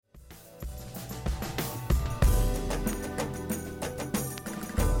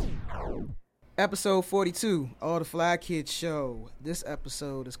Episode 42, All the Fly Kids Show. This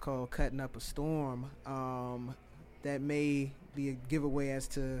episode is called Cutting Up a Storm. That may be a giveaway as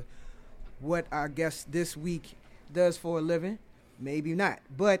to what our guest this week does for a living. Maybe not.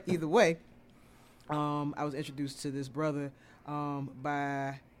 But either way, I was introduced to this brother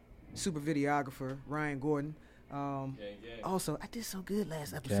by super videographer Ryan Gordon. Also, I did so good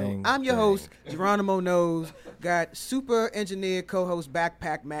last episode. I'm your host, Geronimo Knows. Got super engineer co-host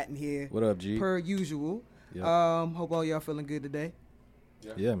Backpack Matt in here. What up, G? Per usual. Yep. Hope all y'all feeling good today.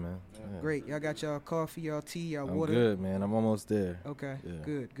 Yeah, man. Yeah. Great. Y'all got y'all coffee, y'all tea, y'all I'm water. Good, man. I'm almost there. Okay.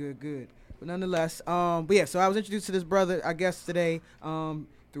 Yeah. Good. But nonetheless, but yeah. So I was introduced to this brother, I guess today, through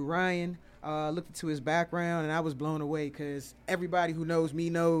Ryan. Looked into his background, and I was blown away because everybody who knows me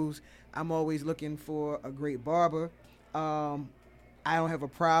knows I'm always looking for a great barber. I don't have a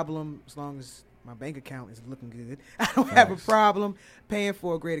problem as long as my bank account is looking good. I don't have a problem paying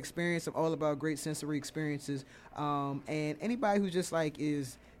for a great experience. I'm all about great sensory experiences. And anybody who just like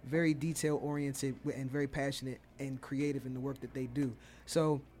is very detail oriented and very passionate and creative in the work that they do.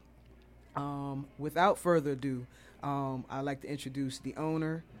 So without further ado, I'd like to introduce the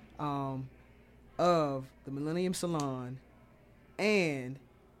owner of the Millennium Salon and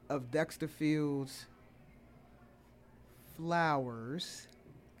of Dexter Fields Flowers.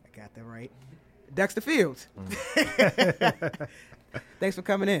 I got that right. Dexter Fields. Thanks for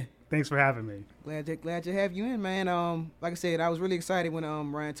coming in. Thanks for having me. Glad to have you in, man. Like I said, I was really excited when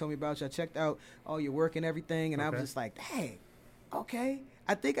Ryan told me about you. I checked out all your work and everything, and I was just like, dang, okay.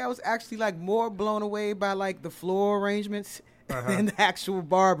 I think I was actually like more blown away by like the floral arrangements than the actual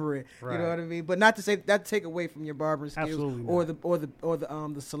barbering. Right. You know what I mean? But not to say that take away from your barbering skills or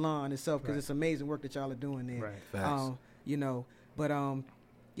the salon itself, because it's amazing work that y'all are doing there. Right. Facts. You know, but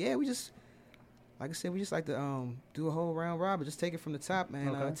yeah, we just. Like I said, we just like to do a whole round robin. Just take it from the top, man.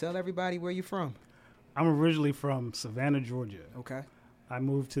 Okay. Tell everybody where you're from. I'm originally from Savannah, Georgia. Okay. I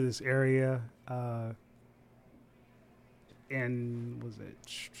moved to this area in,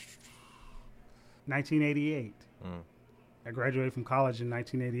 1988. I graduated from college in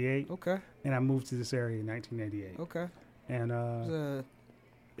 1988. Okay. And I moved to this area in 1988. Okay. And it was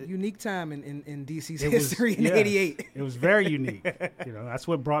a unique time in DC's history in 88. It was very unique. You know, that's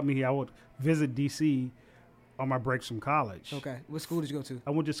what brought me here. I would visit DC on my breaks from college. Okay. What school did you go to?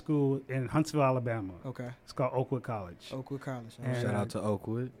 I went to school in Huntsville, Alabama. Okay. It's called Oakwood College. Oakwood College. And shout out to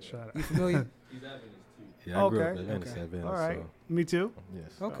Oakwood. Shout out. You familiar? Yeah, I grew up in Adventist. All right. So. Me too.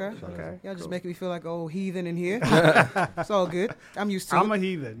 Yes. Okay. Okay. Y'all just making me feel like old heathen in here. It's all good. I'm used to it. I'm a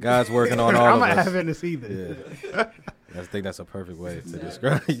heathen. God's working on all of us. I'm an Adventist heathen. Yeah. I think that's a perfect way to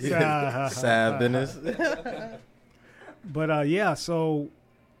describe it. Sad business. But yeah, so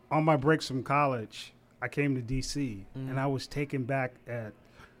on my breaks from college, I came to DC, and I was taken back at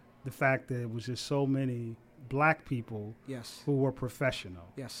the fact that it was just so many black people who were professional.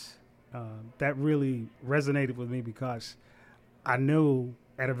 Yes. That really resonated with me because I knew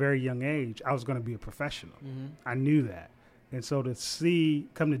at a very young age I was going to be a professional. I knew that. And so to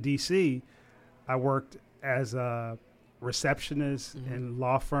come to DC, I worked as a receptionist in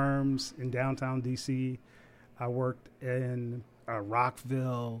law firms in downtown DC. I worked in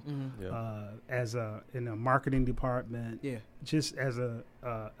Rockville in a marketing department. Yeah. Just as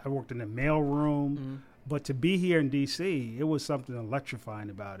I worked in the mail room. But to be here in DC, it was something electrifying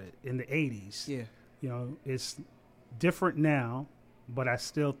about it in the 80s. Yeah. You know, it's different now, but I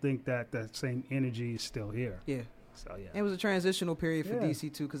still think that that same energy is still here. Yeah. So yeah, it was a transitional period for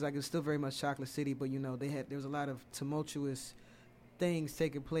DC too, because like it's still very much Chocolate City, but you know there was a lot of tumultuous things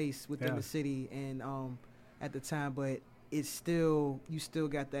taking place within the city and at the time, but it's still you still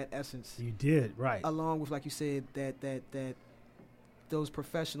got that essence. You did right, along with like you said that those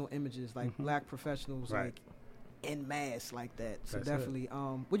professional images like black professionals like en masse like that. So that's definitely.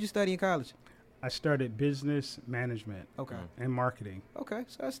 What'd you study in college? I started business management. Okay. And marketing. Okay,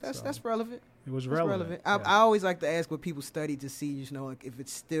 so that's relevant. It was relevant. I always like to ask what people study to see, you know, like if it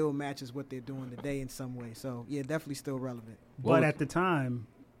still matches what they're doing today in some way. So yeah, definitely still relevant. But at the time,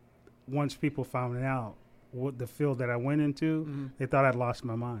 once people found out what the field that I went into, they thought I'd lost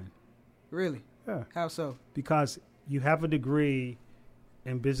my mind. Really? Yeah. How so? Because you have a degree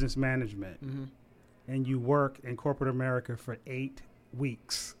in business management, and you work in corporate America for 8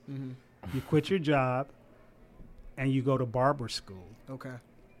 weeks. You quit your job, and you go to barber school. Okay.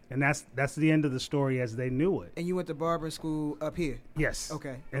 And that's the end of the story as they knew it. And you went to barber school up here? Yes.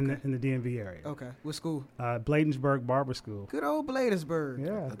 Okay. In the DMV area. Okay. What school? Bladensburg Barber School. Good old Bladensburg.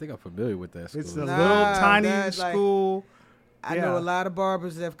 Yeah. I think I'm familiar with that school. It's a little tiny school. I know a lot of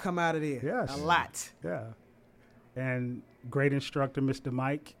barbers that have come out of there. Yes. A lot. Yeah. And great instructor, Mr.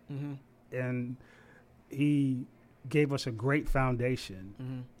 Mike. and he gave us a great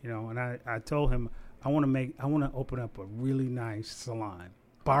foundation, and I told him, I want to open up a really nice salon,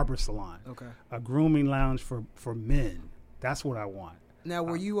 barber salon, a grooming lounge for men. That's what I want. Now,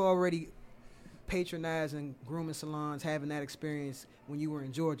 were you already patronizing grooming salons, having that experience when you were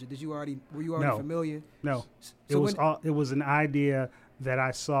in Georgia? Were you already familiar? No. So it was an idea that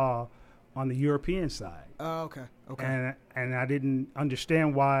I saw on the European side. Oh, okay. And I didn't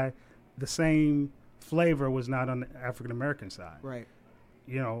understand why the same flavor was not on the African American side. Right.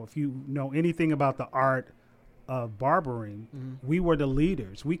 If you know anything about the art of barbering, we were the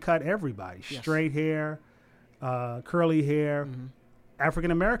leaders. We cut everybody. Yes. Straight hair, curly hair.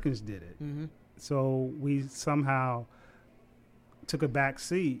 African Americans did it. So we somehow took a back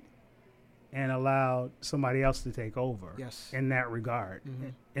seat and allowed somebody else to take over. Yes. In that regard,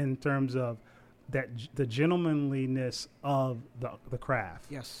 in terms of the gentlemanliness of the craft.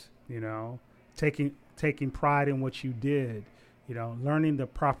 Yes. Taking pride in what you did. Learning the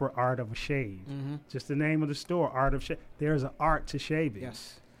proper art of a shave. Just the name of the store, Art of Shave. There's an art to shaving.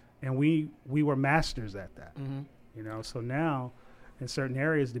 Yes. And we were masters at that. So now in certain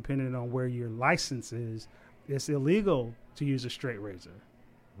areas, depending on where your license is, it's illegal to use a straight razor.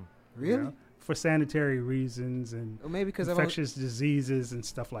 Really? For sanitary reasons and maybe infectious diseases and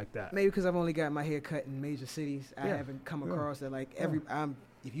stuff like that. Maybe because I've only got my hair cut in major cities. I haven't come across that. Like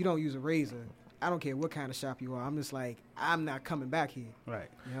if you don't use a razor, I don't care what kind of shop you are. I'm just like, I'm not coming back here. Right.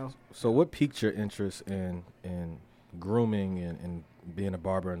 So what piqued your interest in grooming and being a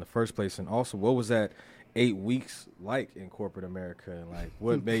barber in the first place? And also, what was that 8 weeks like in corporate America? And like,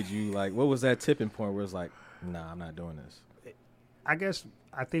 what made you what was that tipping point where it's like, nah, I'm not doing this?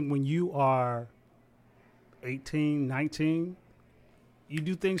 I think when you are 18, 19, you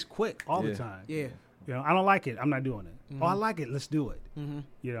do things quick all the time. Yeah. I don't like it. I'm not doing it. Oh, I like it. Let's do it.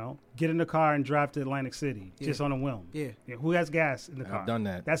 Get in the car and drive to Atlantic City just on a whim. Yeah. Who has gas in the car? I've done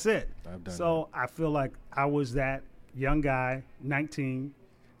that. That's it. I've done so that. I feel like I was that young guy, 19.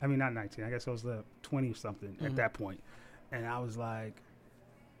 I mean, not 19. I guess I was 20 or something at that point. And I was like,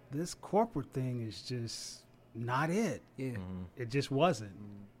 this corporate thing is just not it. Yeah. It just wasn't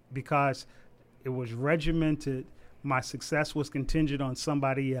because it was regimented. My success was contingent on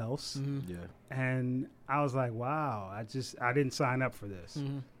somebody else. Yeah. And I was like, wow, I didn't sign up for this.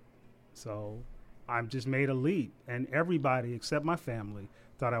 So I just made a leap. And everybody except my family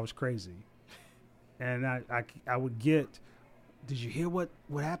thought I was crazy. And I would get, did you hear what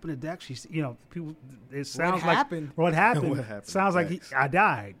happened to Dexter? People, it sounds what happened? Like, what happened? What happened sounds like I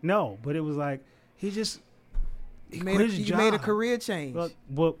died. No, but it was like, he quit his job. You made a career change.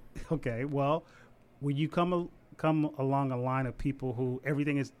 Well, okay, well, when you come along a line of people who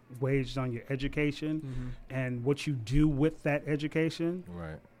everything is waged on your education and what you do with that education.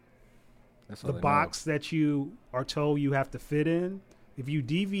 Right. That's the box that you are told you have to fit in. If you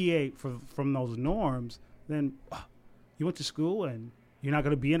deviate from those norms, then you went to school and you're not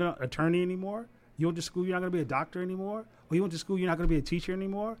going to be an attorney anymore. You went to school, you're not going to be a doctor anymore. Or you went to school, you're not going to be a teacher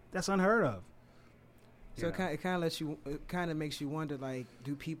anymore. That's unheard of. So it kind of makes you wonder, like,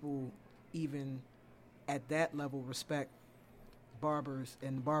 do people even at that level respect barbers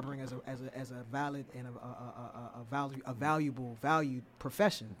and barbering as a valid and a valued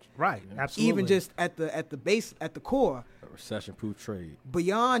profession? Right, absolutely. Even just at the base, at the core. A recession-proof trade.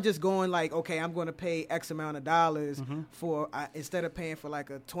 Beyond just going like, okay, I'm going to pay X amount of dollars for instead of paying for like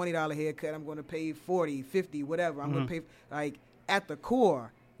a $20 haircut, I'm going to pay 40, 50, whatever. I'm going to pay like at the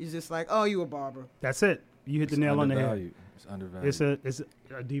core. It's just like, oh, you a barber. That's it. You hit the nail on the head. It's undervalued. It's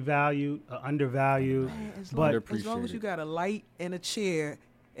a devalued, undervalued. Man, as long as you got a light and a chair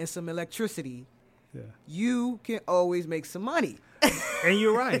and some electricity, you can always make some money. And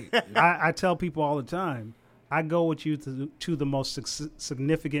you're right. I tell people all the time, I go with you to the most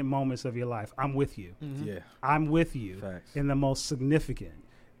significant moments of your life. I'm with you. Yeah. I'm with you. Facts. In the most significant.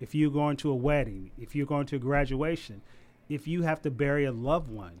 If you're going to a wedding, if you're going to a graduation, if you have to bury a loved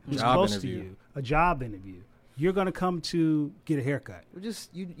one who's close to you, a job interview, you're going to come to get a haircut. You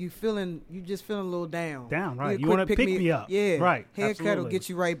just feeling a little down. Down, right. You want to pick me up. Yeah. Right. Haircut will get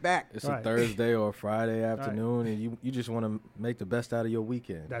you right back. It's a Thursday or a Friday afternoon, and you just want to make the best out of your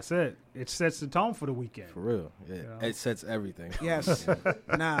weekend. That's it. It sets the tone for the weekend. For real. Yeah. It sets everything. Yes.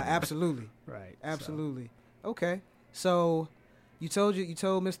 Absolutely. Right. Absolutely. So. Okay. So you told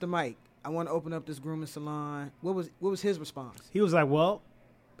Mr. Mike, I want to open up this grooming salon. What was his response? He was like, well,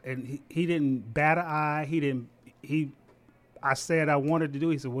 and he didn't bat an eye. I said I wanted to do.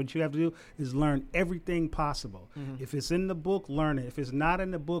 He said, what you have to do is learn everything possible. If it's in the book, learn it. If it's not in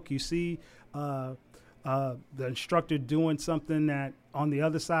the book, you see the instructor doing something that on the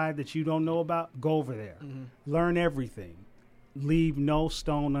other side that you don't know about, go over there. Learn everything. Leave no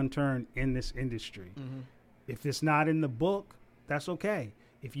stone unturned in this industry. If it's not in the book, that's okay.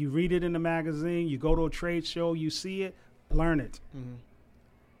 If you read it in a magazine, you go to a trade show, you see it, learn it.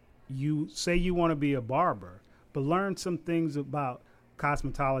 You say you want to be a barber, but learn some things about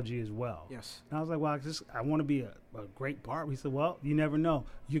cosmetology as well. Yes. And I was like, well, I want to be a great barber. He said, well, you never know.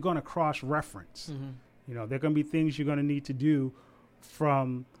 You're going to cross-reference. You know, there are going to be things you're going to need to do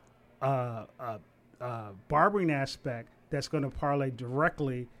from a barbering aspect that's going to parlay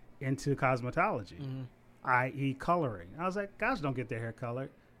directly into cosmetology, i.e. coloring. I was like, guys don't get their hair colored.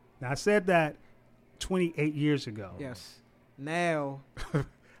 Now, I said that 28 years ago. Yes. Now.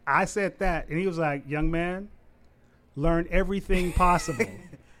 I said that, and he was like, young man, learn everything possible.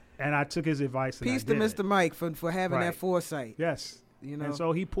 And I took his advice. Peace to Mr. Mike for having that foresight. Yes. You know. And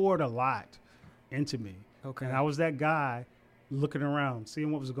so he poured a lot into me. Okay. And I was that guy looking around,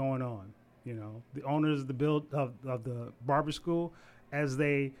 seeing what was going on. You know, the owners of the barber school, as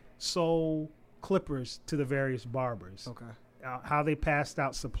they sold clippers to the various barbers. Okay. How they passed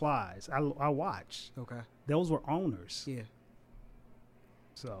out supplies. I watched. Okay. Those were owners. Yeah.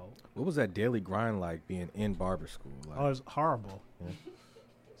 So, what was that daily grind like being in barber school? Like, it was horrible. Yeah.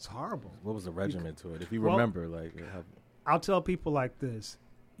 It's horrible. What was the regimen to it? If you remember, like, I'll tell people like this: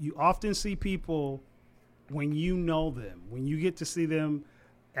 you often see people when you know them, when you get to see them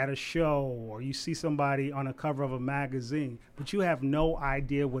at a show, or you see somebody on a cover of a magazine, but you have no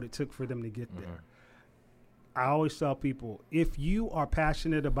idea what it took for them to get there. I always tell people, if you are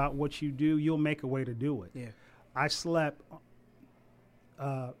passionate about what you do, you'll make a way to do it. Yeah. I slept.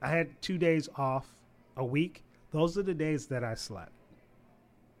 I had 2 days off a week. Those are the days that I slept.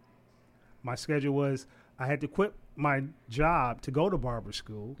 My schedule was I had to quit my job to go to barber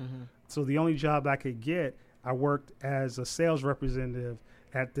school. So the only job I could get, I worked as a sales representative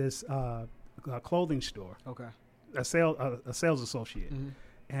at this clothing store. Okay. A sales associate.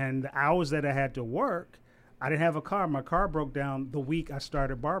 And the hours that I had to work, I didn't have a car. My car broke down the week I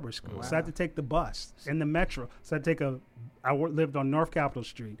started barber school. Wow. So I had to take the bus in the metro. So I lived on North Capitol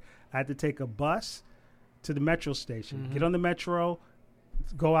Street. I had to take a bus to the metro station, get on the metro,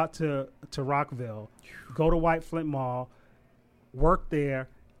 go out to Rockville, go to White Flint Mall, work there,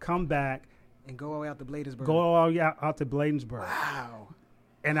 come back. And go all the way out to Bladensburg. Go all the way out to Bladensburg. Wow.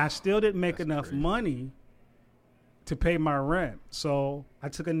 And I still didn't make enough money to pay my rent. So I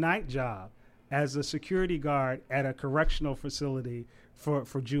took a night job as a security guard at a correctional facility for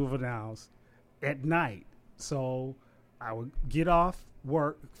juveniles at night. So I would get off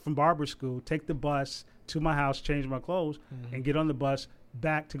work from barber school, take the bus to my house, change my clothes, and get on the bus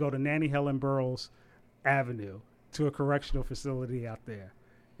back to go to Nanny Helen Burroughs Avenue to a correctional facility out there.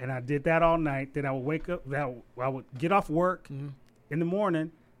 And I did that all night. Then I would wake up, I would get off work in the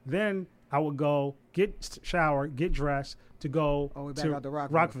morning. Then I would go get shower, get dressed to go to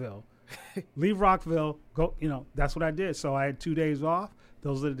Rockville. Leave Rockville, go, that's what I did. So I had 2 days off.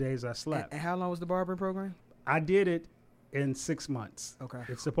 Those are the days I slept. And how long was the barbering program? I did it in 6 months. Okay.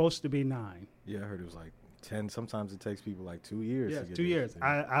 It's supposed to be 9. Yeah, I heard it was like 10. Sometimes it takes people like 2 years. Yeah, to get 2 years.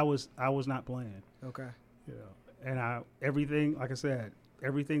 I was not playing. Okay. And everything, like I said,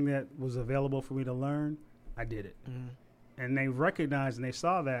 everything that was available for me to learn, I did it. And they recognized and they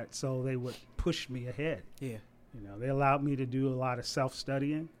saw that, so they would push me ahead. Yeah. They allowed me to do a lot of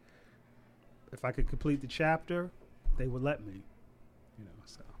self-studying. If I could complete the chapter, they would let me.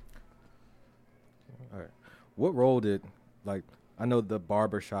 So. All right. What role did, I know the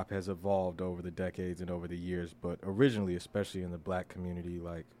barber shop has evolved over the decades and over the years, but originally, especially in the black community,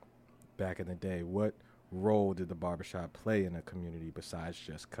 like back in the day, what role did the barbershop play in a community besides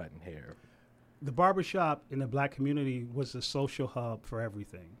just cutting hair? The barbershop in the black community was a social hub for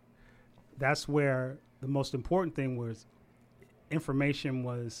everything. That's where the most important thing was information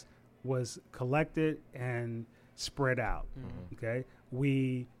was collected and spread out. Okay.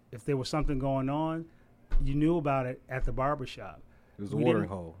 If there was something going on, you knew about it at the barbershop. It was a watering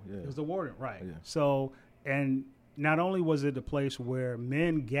hole. Yeah. It was a watering, right. Yeah. So, and not only was it a place where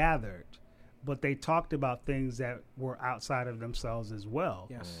men gathered, but they talked about things that were outside of themselves as well.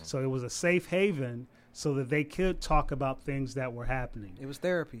 Yes. So it was a safe haven so that they could talk about things that were happening. It was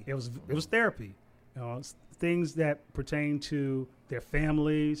therapy. It was therapy. Things that pertain to their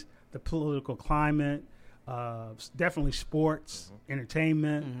families, the political climate, definitely sports,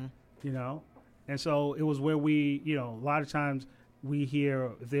 entertainment, And so it was where we, a lot of times we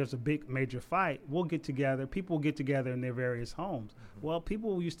hear if there's a big major fight, we'll get together. People will get together in their various homes. Well,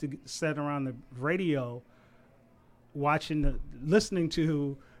 people used to sit around the radio listening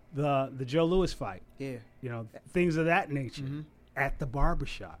to the Joe Louis fight. Yeah. You know, things of that nature Mm-hmm. at the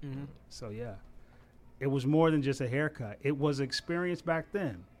barbershop. Mm-hmm. So, yeah, it was more than just a haircut. It was experience back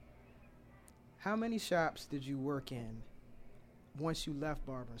then. How many shops did you work in once you left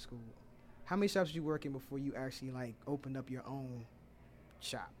barbering school? How many shops did you work in before you actually like opened up your own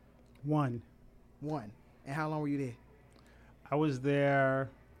shop? One. And how long were you there? I was there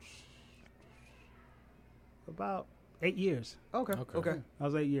about 8 years. Okay. I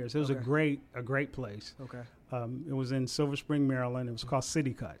was 8 years. It was Okay. a great place. Okay. It was in Silver Spring, Maryland. It was called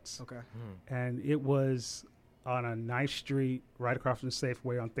City Cuts. Okay. And it was on a nice street right across from the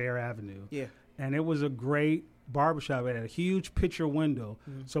Safeway on Thayer Avenue. Yeah. And it was a great barbershop. It had a huge picture window.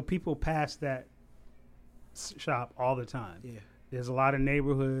 Mhm. So people passed that shop all the time. Yeah. There's a lot of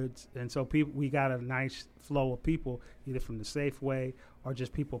neighborhoods. And so we got a nice flow of people, either from the Safeway or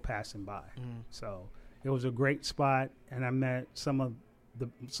just people passing by. Mhm. So it was a great spot. And I met some of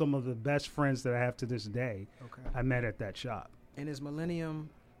the best friends that I have to this day. Okay. I met at that shop. And is Millennium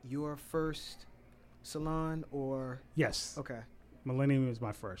your first salon or? Yes. Okay. Millennium was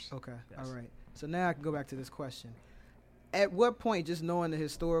my first. Okay. Yes. All right. So now I can go back to this question. At what point, just knowing the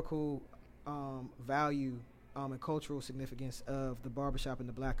historical value and cultural significance of the barbershop in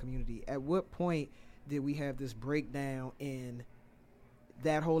the black community, at what point did we have this breakdown in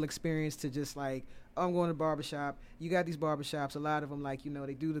that whole experience to just like, oh, I'm going to the barbershop. You got these barbershops, a lot of them, like, you know,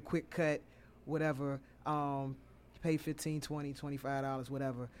 they do the quick cut, whatever. You pay $15, $20, $25,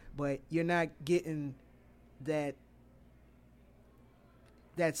 whatever. But you're not getting that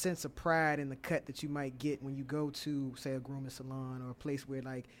sense of pride in the cut that you might get when you go to, say, a grooming salon or a place where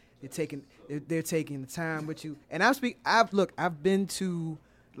like they're taking the time with you. And I've been to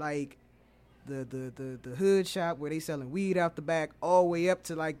like the hood shop where they selling weed out the back all the way up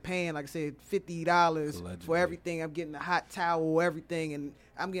to like paying, like I said, $50 for everything. I'm getting a hot towel, everything, and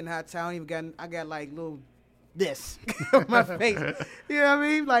I'm getting a hot towel. I got like little this on my face. You know what I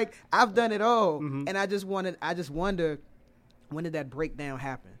mean? Like I've done it all, and I just wonder, when did that breakdown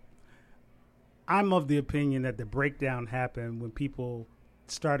happen? I'm of the opinion that the breakdown happened when people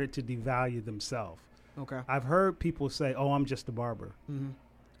started to devalue themselves. Okay. I've heard people say, "Oh, I'm just a barber." Mm-hmm.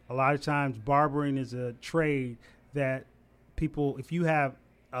 A lot of times, barbering is a trade that people, if you have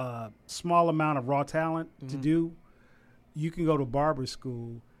a small amount of raw talent to do, you can go to barber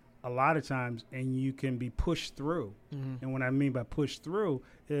school a lot of times and you can be pushed through. And what I mean by pushed through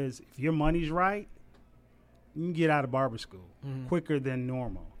is if your money's right, you can get out of barber school quicker than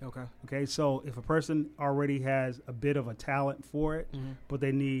normal. Okay. So if a person already has a bit of a talent for it, but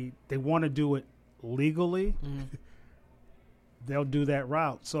they want to do it legally, they'll do that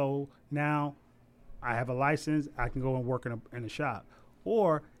route. So now I have a license, I can go and work in a shop.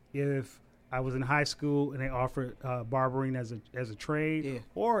 Or if I was in high school and they offered barbering as a trade,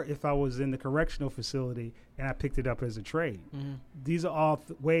 or if I was in the correctional facility and I picked it up as a trade. These are all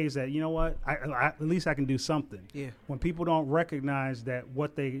ways that, you know what, I at least I can do something. When people don't recognize that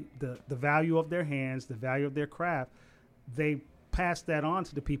the value of their hands, the value of their craft, they pass that on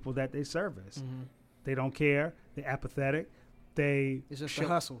to the people that they service. They don't care. They're apathetic. It's just a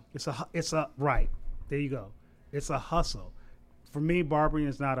hustle. It's a right. There you go. It's a hustle. For me, barbering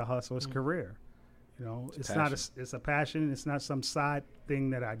is not a hustle. It's a career. You know, it's not. It's a passion. It's not some side thing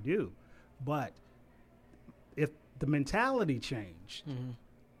that I do. But if the mentality changed,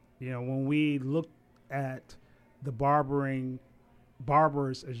 you know, when we look at the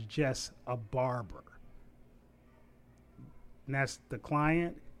barbers as just a barber, and that's the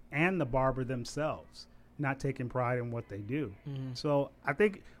client and the barber themselves not taking pride in what they do. So I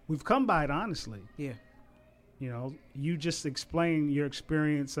think we've come by it honestly. You know, you just explained your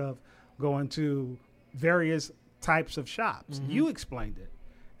experience of going to various types of shops. You explained it.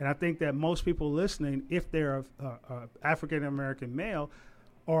 And I think that most people listening, if they're a African-American male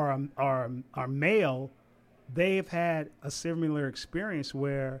or are male, they've had a similar experience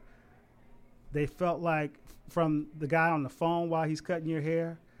where they felt like from the guy on the phone while he's cutting your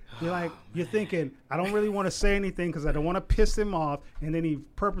hair, you're thinking, I don't really want to say anything because I don't want to piss him off, and then he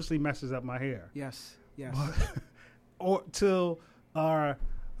purposely messes up my hair. Yes. Or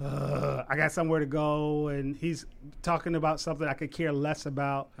I got somewhere to go, and he's talking about something I could care less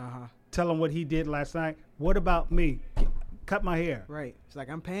about. Tell him what he did last night. What about me? Cut my hair. Right. It's like,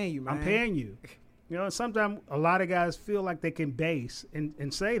 I'm paying you, man. I'm paying you. You know, sometimes a lot of guys feel like they can base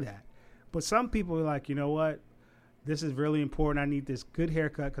and say that. But some people are like, you know what? This is really important. I need this good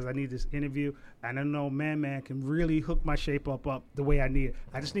haircut because I need this interview. And I know Man can really hook my shape up the way I need it.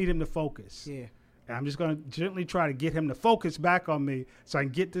 I just need him to focus. And I'm just going to gently try to get him to focus back on me so I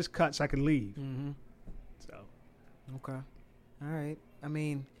can get this cut so I can leave. So. Okay. All right. I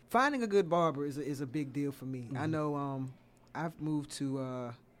mean, finding a good barber is a big deal for me. I know I've moved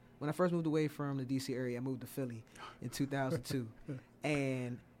to when I first moved away from the DC area, I moved to Philly in 2002.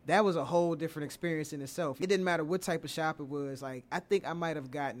 And that was a whole different experience in itself. It didn't matter what type of shop it was. Like, I think I might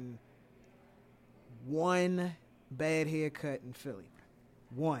have gotten one bad haircut in Philly.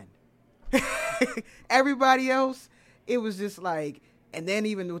 One. Everybody else, it was just like, and then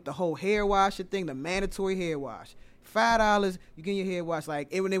even with the whole hair washer thing, the mandatory hair wash, $5, you get your hair washed.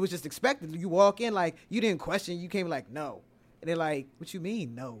 Like, when it was just expected. You walk in, like, you didn't question, you came like, no. And they're like, what you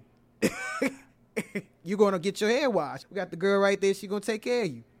mean, no? You're going to get your hair washed. We got the girl right there. She's going to take care of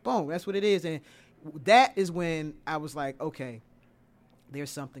you. Boom. That's what it is. And that is when I was like, okay, there's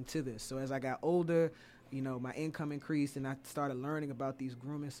something to this. So as I got older, you know, my income increased and I started learning about these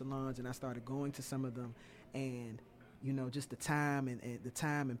grooming salons and I started going to some of them. And, you know, just the time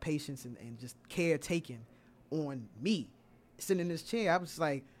and patience and just care taken on me. Sitting in this chair, I was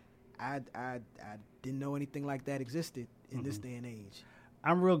like, I didn't know anything like that existed in this day and age.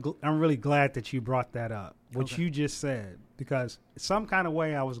 I'm really glad that you brought that up, what Okay. you just said, because some kind of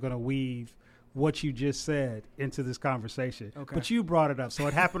way I was going to weave what you just said into this conversation. Okay. But you brought it up, so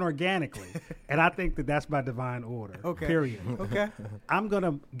it happened organically. And I think that that's by divine order, Okay. period. Okay. I'm going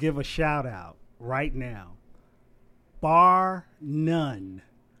to give a shout out right now. Bar none,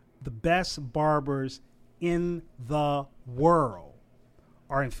 the best barbers in the world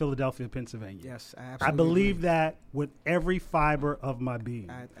are in Philadelphia, Pennsylvania. Yes, I absolutely I believe agree. that with every fiber of my being.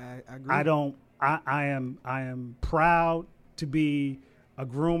 I agree. I am proud to be a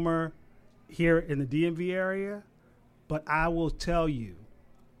groomer here in the DMV area, but I will tell you,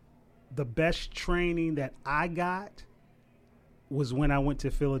 the best training that I got was when I went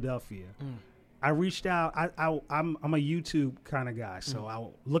to Philadelphia. I reached out. I'm a YouTube kind of guy, so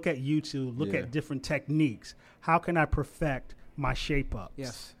I'll look at YouTube, look at different techniques. How can I perfect my shape ups?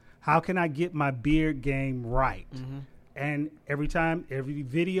 Yes. How can I get my beard game right? And every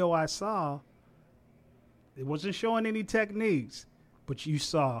video I saw, it wasn't showing any techniques, but you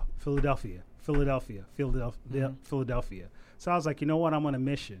saw Philadelphia. Philadelphia. So I was like, you know what? I'm on a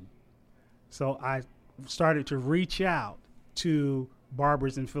mission. So I started to reach out to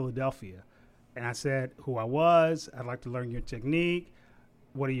barbers in Philadelphia. And I said who I was. I'd like to learn your technique.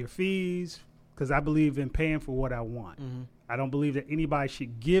 What are your fees? Because I believe in paying for what I want. I don't believe that anybody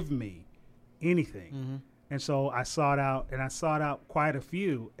should give me anything. And so I sought out quite a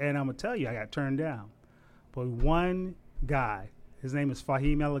few. And I'm going to tell you, I got turned down. But one guy, his name is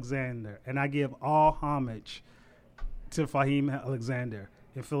Fahim Alexander. And I give all homage to Fahim Alexander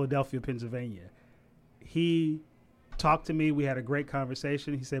in Philadelphia, Pennsylvania. He talked to me. We had a great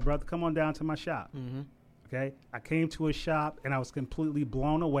conversation. He said, brother, come on down to my shop. Okay. I came to his shop and I was completely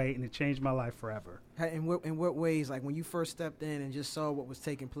blown away, and it changed my life forever. In what ways, like when you first stepped in and just saw what was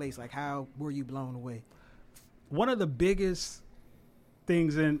taking place, like how were you blown away? One of the biggest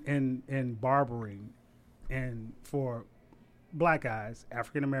things in barbering, and for black guys,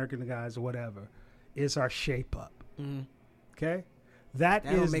 African American guys, or whatever, is our shape up. Okay,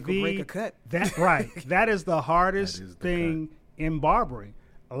 That'll make or break a cut. That right. That is the hardest thing in barbering.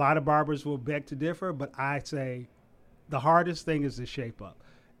 A lot of barbers will beg to differ, but I say the hardest thing is the shape up.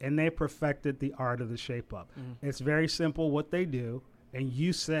 And they perfected the art of the shape up. It's very simple what they do, and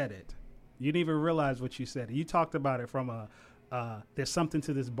you said it. You didn't even realize what you said. You talked about it from there's something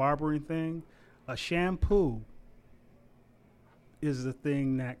to this barbering thing. A shampoo is the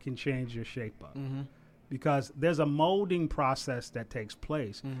thing that can change your shape up. Because there's a molding process that takes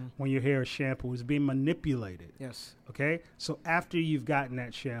place when your hair is shampoo. It's being manipulated. Yes. Okay? So after you've gotten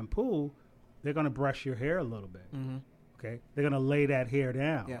that shampoo, they're going to brush your hair a little bit. Okay? They're going to lay that hair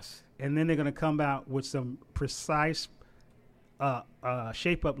down. Yes. And then they're going to come out with some precise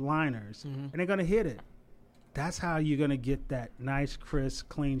shape-up liners, and they're going to hit it. That's how you're going to get that nice, crisp,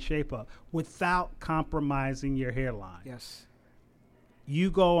 clean shape-up without compromising your hairline. Yes. You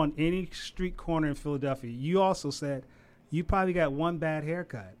go on any street corner in Philadelphia. You also said you probably got one bad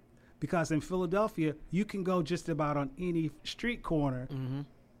haircut, because in Philadelphia, you can go just about on any street corner.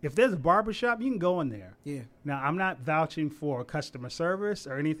 If there's a barbershop, you can go in there. Yeah. Now, I'm not vouching for customer service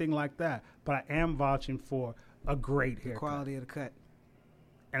or anything like that, but I am vouching for a great haircut. Quality of the cut.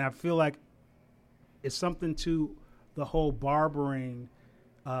 And I feel like it's something to the whole barbering,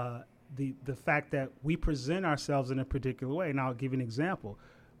 the fact that we present ourselves in a particular way. And I'll give you an example.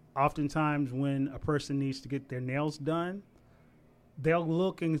 Oftentimes when a person needs to get their nails done, they'll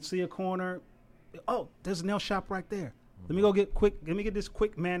look and see a corner. Oh, there's a nail shop right there. Let me get this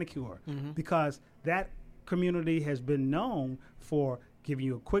quick manicure. Because that community has been known for giving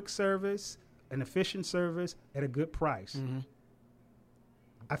you a quick service, an efficient service at a good price.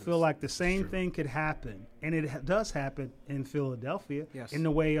 I feel like the same thing could happen, and it does happen in Philadelphia Yes. in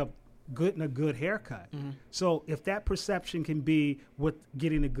the way of getting a good haircut. Mm-hmm. So if that perception can be with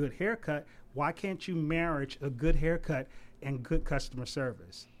getting a good haircut, why can't you marriage a good haircut and good customer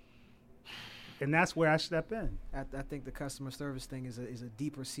service? And that's where I step in. I think the customer service thing is a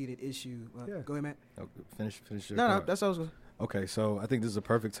deeper seated issue. Yeah. Go ahead, Matt. Oh, finish your No, thought. that's what I was going. Okay, so I think this is a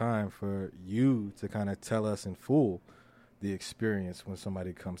perfect time for you to kind of tell us in full the experience when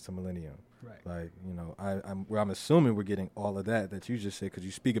somebody comes to Millennium. Right. Like, I'm assuming we're getting all of that you just said, because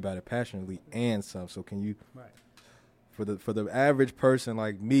you speak about it passionately and some. So can you, Right. for the average person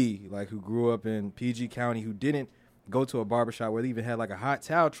like me, like who grew up in PG County, who didn't go to a barbershop where they even had like a hot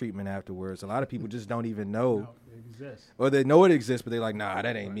towel treatment afterwards. A lot of people just don't even know. No, it exists. Or they know it exists, but they're like, nah,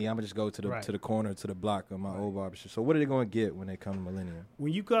 that ain't me. I'm gonna just go to the Right. to the corner, to the block of my old barbershop. So what are they gonna get when they come to Millennium?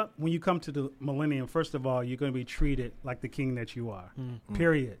 When you come to the Millennium, first of all, you're going to be treated like the king that you are.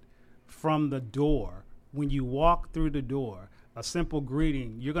 Period. From the door, when you walk through the door, a simple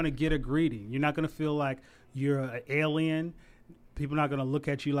greeting, you're going to get a greeting. You're not going to feel like you're an alien. People are not going to look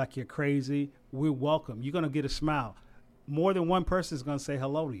at you like you're crazy. We're welcome. You're going to get a smile. More than one person is going to say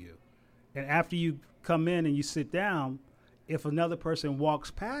hello to you. And after you come in and you sit down, if another person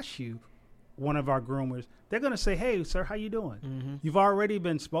walks past you, one of our groomers, they're going to say, hey, sir, how you doing? Mm-hmm. You've already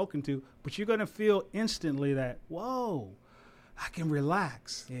been spoken to, but you're going to feel instantly that, whoa, I can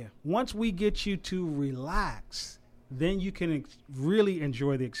relax. Yeah. Once we get you to relax, then you can really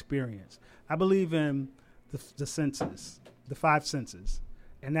enjoy the experience. I believe in the senses, the 5 senses,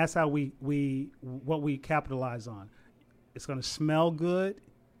 and that's how what we capitalize on. It's going to smell good.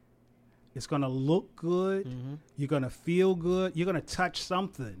 It's going to look good. Mm-hmm. You're going to feel good. You're going to touch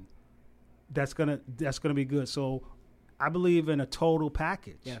something that's going to be good. So I believe in a total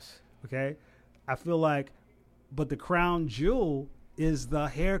package. Yes. Okay? I feel like, but the crown jewel is the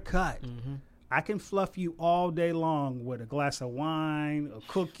haircut. Mm-hmm. I can fluff you all day long with a glass of wine, a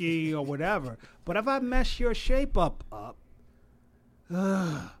cookie, or whatever. But if I mess your shape up,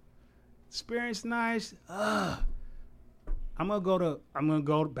 experience nice, I'm gonna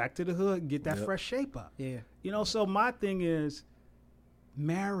go back to the hood and get that fresh shape up. Yeah. So my thing is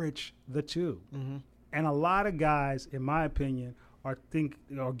marriage the two. Mm-hmm. And a lot of guys, in my opinion, are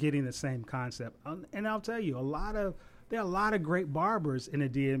getting the same concept. And I'll tell you, there are a lot of great barbers in the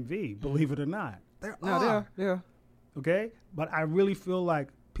DMV, believe it or not. There are. Yeah. Okay? But I really feel like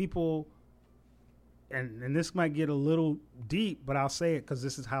people, and this might get a little deep, but I'll say it because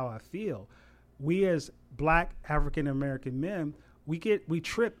this is how I feel. We as black African-American men, we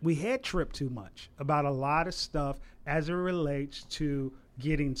head trip too much about a lot of stuff as it relates to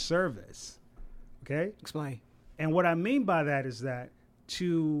getting service. Okay? Explain. And what I mean by that is that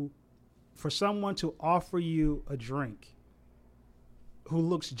for someone to offer you a drink who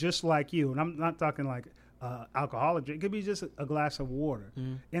looks just like you, and I'm not talking like alcoholic drink, it could be just a glass of water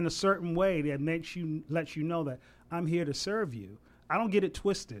in a certain way that lets you know that I'm here to serve you. I don't get it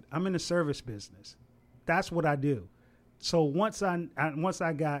twisted. I'm in the service business. That's what I do. So once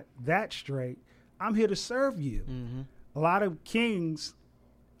I got that straight, I'm here to serve you. Mm-hmm. A lot of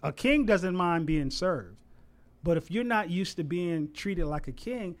a king doesn't mind being served. But if you're not used to being treated like a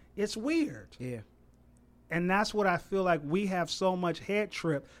king, it's weird. Yeah. And that's what I feel like we have so much head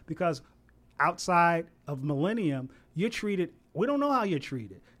trip because outside of Millennium, we don't know how you're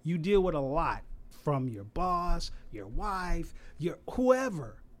treated. You deal with a lot from your boss, your wife, your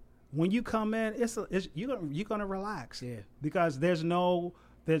whoever. When you come in, you're gonna relax. Yeah. Because there's no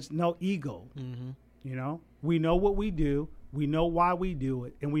ego. Mm-hmm. We know what we do, we know why we do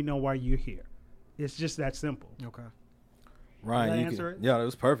it, and we know why you're here. It's just that simple. Okay. Ryan, Did I answer it? Yeah, that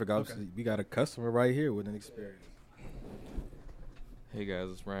was perfect. Okay. We got a customer right here with an experience. Hey guys,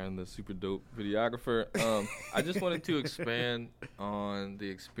 it's Ryan, the super dope videographer. I just wanted to expand on the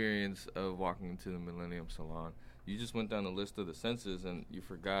experience of walking into the Millennium Salon. You just went down the list of the senses and you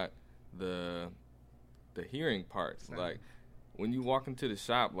forgot the hearing parts. Like when you walk into the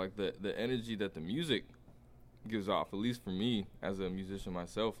shop, like the energy that the music gives off, at least for me as a musician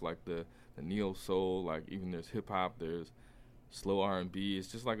myself, like the neo soul, like even there's hip hop, there's slow R&B. It's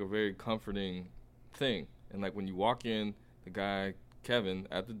just like a very comforting thing. And like when you walk in, the guy Kevin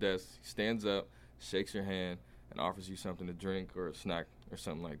at the desk, he stands up, shakes your hand, and offers you something to drink or a snack or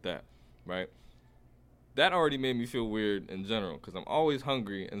something like that, right? That already made me feel weird in general because I'm always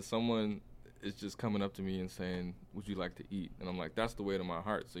hungry and someone is just coming up to me and saying, would you like to eat? And I'm like, that's the way to my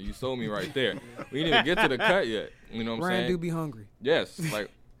heart. So you sold me right there. We didn't even get to the cut yet. You know what I'm saying? Ryan do be hungry. Yes, like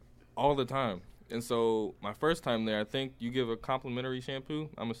all the time. And so my first time there, I think you give a complimentary shampoo,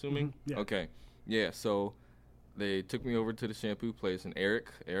 I'm assuming? Mm-hmm. Yeah. Okay. Yeah, so they took me over to the shampoo place, and Eric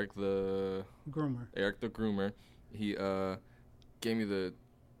the groomer, he gave me the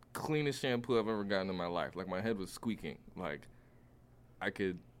cleanest shampoo I've ever gotten in my life. Like, my head was squeaking. Like, I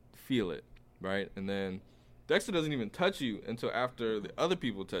could feel it, right? And then Dexter doesn't even touch you until after the other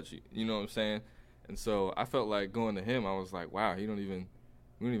people touch you. You know what I'm saying? And so I felt like going to him, I was like, wow, we don't even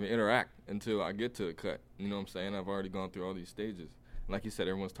interact until I get to the cut. You know what I'm saying? I've already gone through all these stages. And like you said,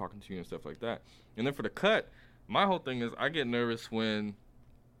 everyone's talking to you and stuff like that. And then for the cut, my whole thing is I get nervous when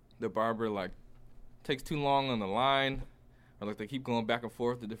the barber, like, takes too long on the line, or, like, they keep going back and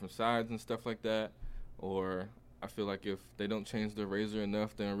forth to different sides and stuff like that. Or I feel like if they don't change their razor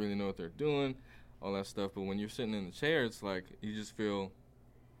enough, they don't really know what they're doing, all that stuff. But when you're sitting in the chair, it's like you just feel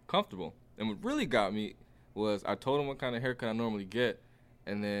comfortable. And what really got me was I told him what kind of haircut I normally get,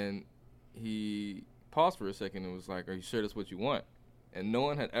 and then he paused for a second and was like, are you sure that's what you want? And no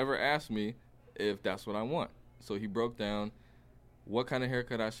one had ever asked me if that's what I want. So he broke down what kind of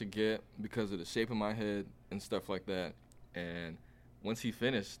haircut I should get because of the shape of my head and stuff like that. And once he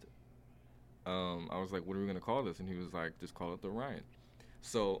finished, I was like, what are we going to call this? And he was like, just call it the Ryan.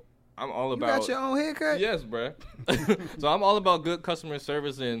 So I'm all about... You got your own haircut? Yes, bruh. So I'm all about good customer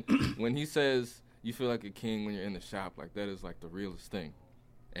service, and when he says you feel like a king when you're in the shop, like, that is, like, the realest thing.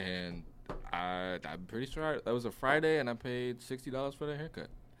 And I'm pretty sure that was a Friday, and I paid $60 for the haircut,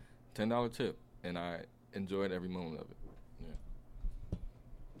 $10 tip, and I enjoyed every moment of it. Yeah.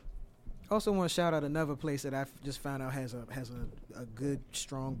 Also want to shout out another place that I just found out has a good,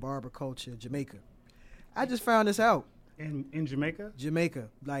 strong barber culture, Jamaica. I just found this out. In Jamaica? Jamaica,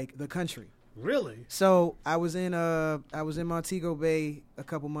 like the country. Really? So I was in Montego Bay a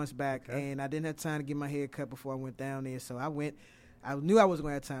couple months back, and I didn't have time to get my hair cut before I went down there. So I knew I wasn't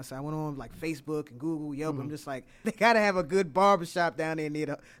going to have time, so I went on like Facebook and Google, Yelp. I'm just like, they got to have a good barbershop down there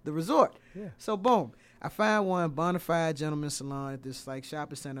near the resort. Yeah. So boom, I found one, Bonafide Gentleman Salon at this like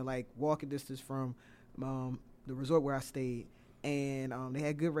shopping center, like walking distance from the resort where I stayed. And they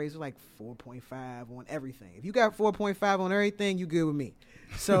had good rates, like 4.5 on everything. If you got 4.5 on everything, you good with me.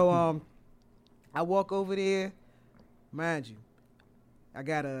 So I walk over there, mind you, I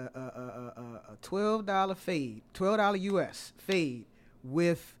got a $12 fade, $12 US fade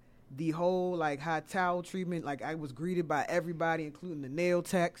with the whole like hot towel treatment. Like, I was greeted by everybody, including the nail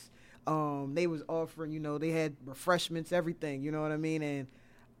techs. They was offering, they had refreshments, everything, you know what I mean? And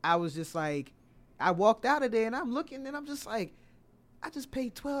I was just like, I walked out of there and I'm looking and I'm just like, I just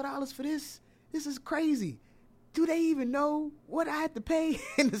paid $12 for this. This is crazy. Do they even know what I had to pay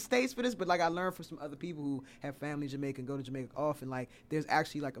in the States for this? But, like, I learned from some other people who have family in Jamaica and go to Jamaica often, like, there's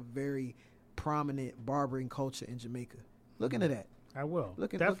actually, like, a very prominent barbering culture in Jamaica. Look into that. I will.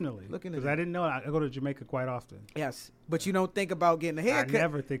 Definitely. Look into that. Because I didn't know. I go to Jamaica quite often. Yes. But you don't think about getting a haircut. I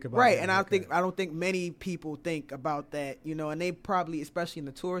never think about right, and I don't think many people think about that, and they probably, especially in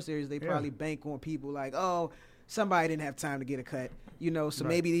the tourist areas, they probably bank on people like, oh, somebody didn't have time to get a cut. So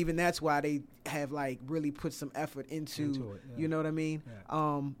maybe even that's why they have like really put some effort into it, you know what I mean?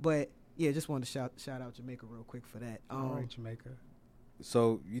 Yeah. But yeah, just wanted to shout out Jamaica real quick for that. All right, Jamaica.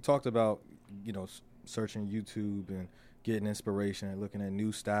 So you talked about, searching YouTube and getting inspiration and looking at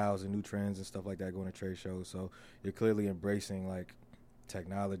new styles and new trends and stuff like that, going to trade shows. So you're clearly embracing like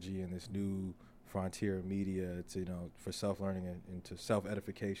technology and this new frontier of media to, for self-learning and to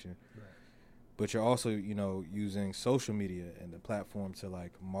self-edification. Right. But you're also, using social media and the platform to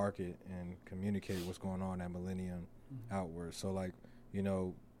like market and communicate what's going on at Millennium outward. So like,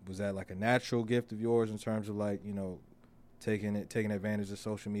 was that like a natural gift of yours in terms of like, taking advantage of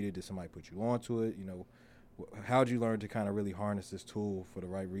social media? Did somebody put you onto it? How'd you learn to kind of really harness this tool for the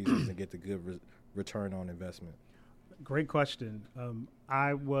right reasons and get the good return on investment? Great question.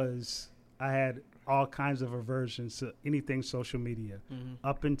 I had all kinds of aversions to anything social media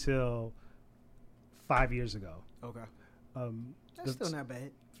up until 5 years ago. Okay. That's still not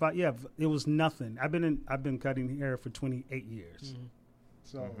bad. It was nothing. I've been cutting hair for 28 years.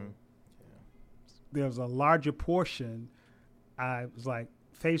 So there was a larger portion. I was like,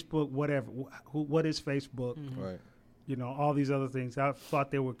 Facebook, whatever. What is Facebook? Right. All these other things. I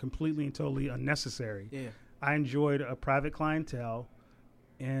thought they were completely and totally unnecessary. Yeah. I enjoyed a private clientele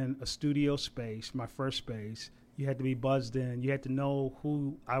in a studio space, my first space. You had to be buzzed in. You had to know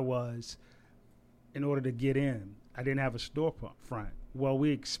who I was in order to get in. I didn't have a storefront. Well,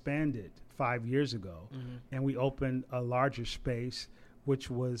 we expanded 5 years ago, and we opened a larger space, which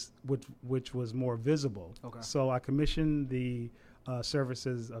was more visible. Okay. So I commissioned the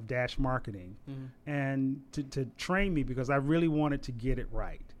services of Dash Marketing, and to train me because I really wanted to get it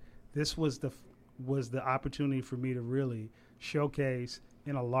right. This was the opportunity for me to really showcase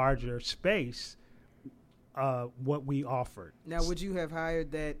in a larger space what we offered. Now, would you have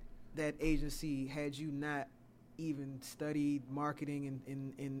hired that agency had you not even studied marketing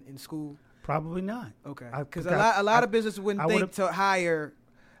in school? Probably not. Okay, because a lot of businesses wouldn't think to hire.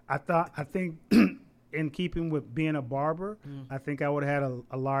 I think in keeping with being a barber, I think I would have had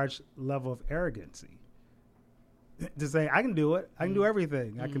a large level of arrogancy to say I can do it. I can do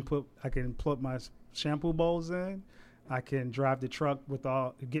everything. I can put my shampoo bowls in. I can drive the truck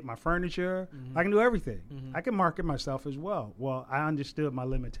get my furniture. I can do everything. I can market myself as well. Well, I understood my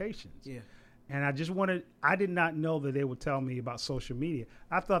limitations. Yeah. And I did not know that they would tell me about social media.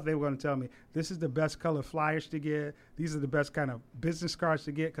 I thought they were going to tell me, this is the best color flyers to get. These are the best kind of business cards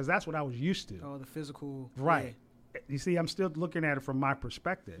to get, because that's what I was used to. Oh, the physical. Right. Yeah. You see, I'm still looking at it from my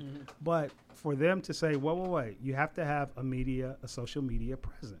perspective. But for them to say, wait, you have to have a social media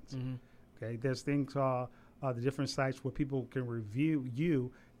presence. Okay, there's things called the different sites where people can review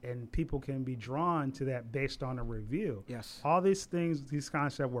you, and people can be drawn to that based on a review. Yes. All these things, these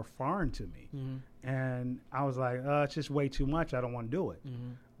concepts were foreign to me. And I was like, it's just way too much. I don't want to do it.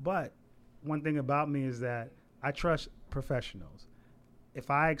 But one thing about me is that I trust professionals. If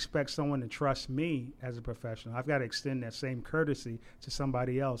I expect someone to trust me as a professional, I've got to extend that same courtesy to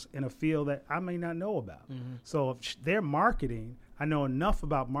somebody else in a field that I may not know about. So if they're marketing, I know enough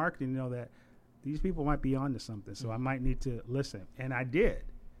about marketing to know that these people might be onto something. So I might need to listen. And I did.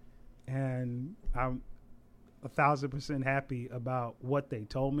 And I'm 1,000% happy about what they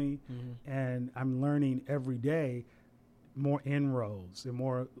told me. And I'm learning every day more inroads and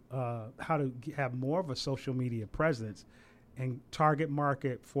more how to have more of a social media presence and target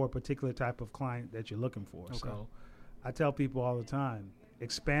market for a particular type of client that you're looking for. Okay. So I tell people all the time,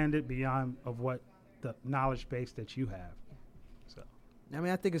 expand it beyond of what the knowledge base that you have. So I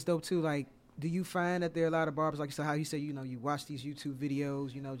mean, I think it's dope too. Like, do you find that there are a lot of barbers, like you said, how you say, you watch these YouTube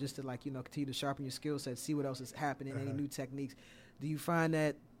videos, just to continue to sharpen your skill set, see what else is happening, any new techniques. Do you find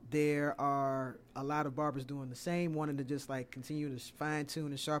that there are a lot of barbers doing the same, wanting to just like continue to fine tune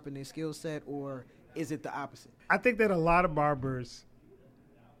and sharpen their skill set, or is it the opposite? I think that a lot of barbers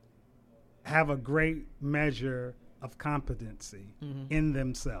have a great measure of competency in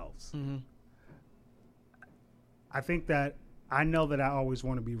themselves. I think that I know that I always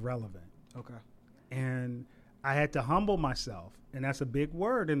want to be relevant. Okay. And I had to humble myself, and that's a big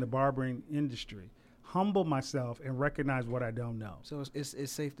word in the barbering industry. Humble myself and recognize what I don't know. So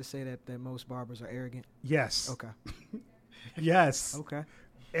it's safe to say that most barbers are arrogant? Yes. Okay. Yes. Okay.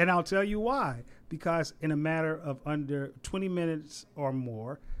 And I'll tell you why. Because in a matter of under 20 minutes or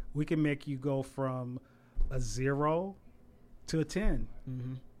more, we can make you go from a 0 to a 10.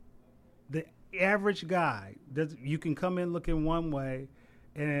 The average guy, you can come in looking one way,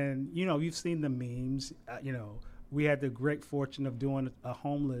 and, you've seen the memes. We had the great fortune of doing a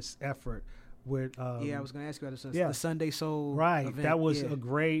homeless effort with. I was going to ask you about the Sunday Soul event. That was a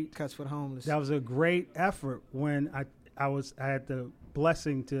great. Cuts for the Homeless. That was a great effort when I had the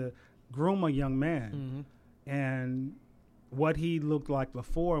blessing to groom a young man. And what he looked like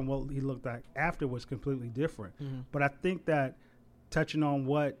before and what he looked like after was completely different. But I think that touching on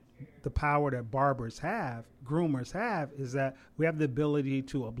what the power that barbers have, groomers have, is that we have the ability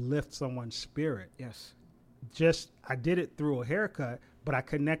to uplift someone's spirit. Yes. I did it through a haircut, but I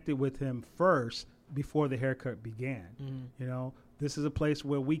connected with him first before the haircut began. This is a place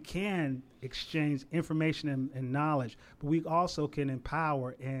where we can exchange information and knowledge, but we also can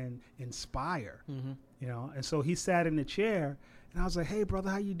empower and inspire. And so he sat in the chair, and I was like, "Hey, brother,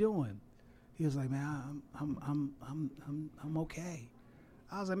 how you doing?" He was like, "Man, I'm okay."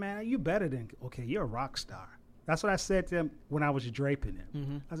 I was like, "Man, you better than okay. You're a rock star." That's what I said to him when I was draping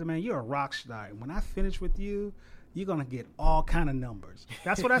him. I said, "Man, you're a rock star. And when I finish with you, you're gonna get all kind of numbers."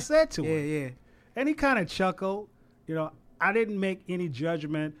 That's what I said to him. Yeah. And he kind of chuckled. I didn't make any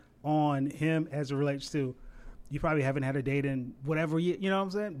judgment on him as it relates to, you probably haven't had a date in whatever year, you know what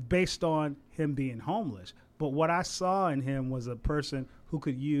I'm saying? Based on him being homeless. But what I saw in him was a person who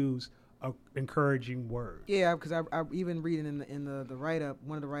could use a encouraging word. Yeah, because I even reading in the write up,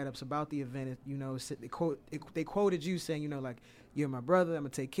 one of the write ups about the event, they quoted you saying, like, "You're my brother. I'm gonna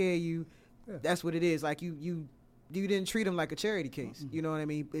take care of you." Yeah. That's what it is. Like you didn't treat him like a charity case. You know what I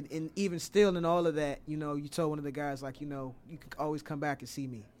mean? And even still in all of that, you told one of the guys, like, you can always come back and see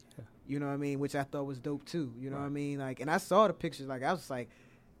me. Yeah. You know what I mean? Which I thought was dope too. You know what I mean? Like, and I saw the pictures. Like, I was like,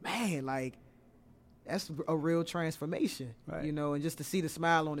 man, like, that's a real transformation. Right. And just to see the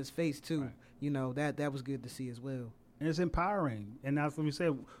smile on his face too. Right. That was good to see as well. And it's empowering. And that's what we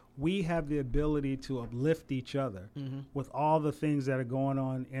said. We have the ability to uplift each other with all the things that are going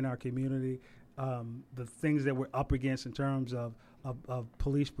on in our community. The things that we're up against in terms of of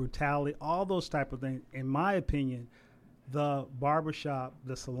police brutality, all those type of things. In my opinion, the barbershop,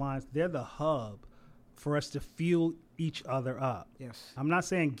 the salons, they're the hub for us to fuel each other up. Yes. I'm not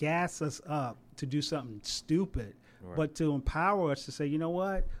saying gas us up to do something stupid, Right. but to empower us to say, you know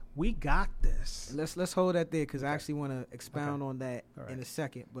what, we got this. Let's hold that there because I actually want to expound on that All right. in a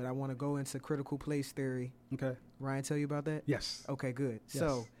second. But I want to go into critical place theory. Okay. Ryan, tell you about that? Yes. Okay, good. Yes.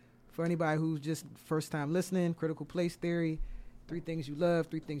 So, for anybody who's just first time listening, critical place theory, 3 things you love,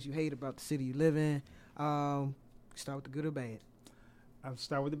 3 things you hate about the city you live in. Start with the good or bad. I'll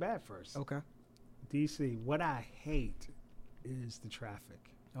start with the bad first. Okay. DC, what I hate is the traffic.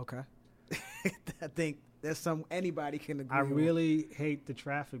 Okay. I think that's anybody can agree. I on. really hate the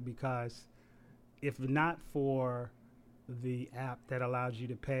traffic because if not for the app that allows you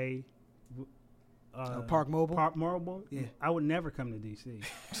to pay Park Mobile. Park Mobile, Yeah. I would never come to DC.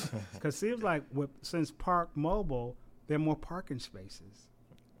 Because it seems like since Park Mobile, there are more parking spaces.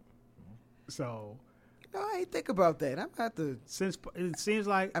 So No, I ain't think about that. I'm about to. since it seems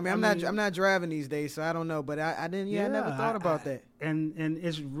like I'm not driving these days, so I don't know. But I didn't. Yeah, I never thought about that. And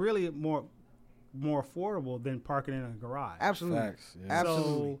it's really more affordable than parking in a garage. Absolutely. Facts. Yeah.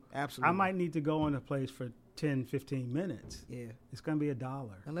 Absolutely. So, Absolutely. I might need to go in a place for 10, 15 minutes. Yeah. It's going to be $1.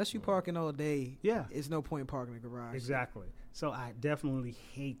 Unless you parking all day, Yeah, it's no point parking in the garage. exactly. So I definitely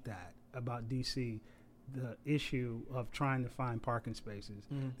hate that about DC, the issue of trying to find parking spaces.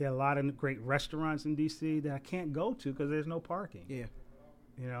 Mhm. There are a lot of great restaurants in DC that I can't go to because there's no parking. Yeah.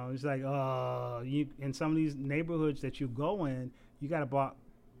 You know, it's like, you in some of these neighborhoods that you go in, you got to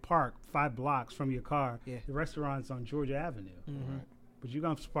park 5 blocks from your car. Yeah. The restaurant's on Georgia Avenue, Mm-hmm. but you're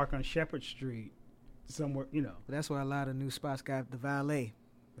going to park on Shepherd Street somewhere, you know. But that's why a lot of new spots got the valet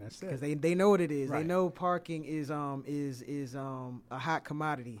That's because it. they know what it is. They Right. know parking is a hot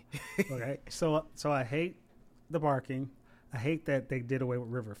commodity. Okay. So I hate the parking. I hate that they did away with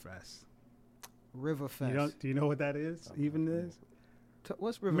Riverfest. Riverfest. Do you know what that is? Even this?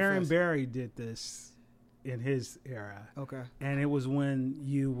 What's Riverfest? Marion Barry did this in his era. Okay. And it was when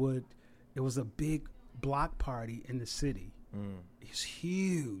it was a big block party in the city. Mm. It's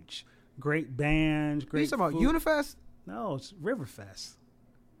huge. Great bands, You great talking about food. Unifest? No, it's Riverfest.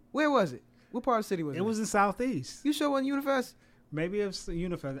 Where was it? What part of the city was it? It was in Southeast. You sure it wasn't Unifest? Maybe it's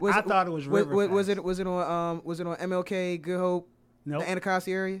Unifest. Was I thought it was Riverfest. Was it on MLK, Good Hope, Nope. the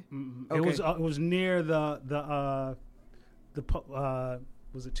Anacostia area? Mm-mm. Okay. It was near the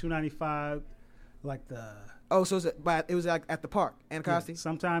was it 295, like the. Oh, so it was like at the park, Anacostia.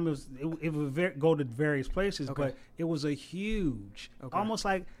 Sometimes it would go to various places, Okay. but it was a huge, Okay. almost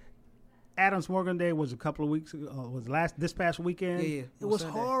like Adams Morgan Day was a couple of weeks ago. This past weekend. Yeah. It On was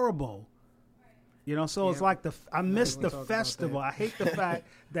Sunday. horrible. You know, so it's Yeah. like I miss gonna the talk about festival. that. I hate the fact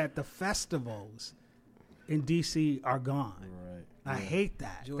that the festivals in DC are gone. Right. I hate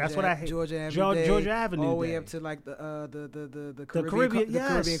that. Georgia That's what I hate. Georgia Avenue Day, Georgia Avenue all the way Day. up to like the Caribbean, Caribbean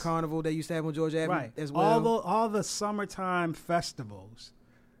yes. Carnival they used to have on Georgia Avenue Right. as well. All the summertime festivals,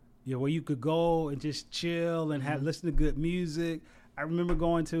 where you could go and just chill and Mm-hmm. listen to good music. I remember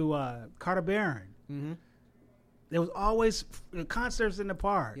going to Carter Barron. Mm-hmm. There was always concerts in the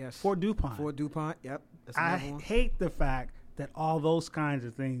park. Yes. Fort DuPont. Fort DuPont. Yep. That's I another one. hate the fact that all those kinds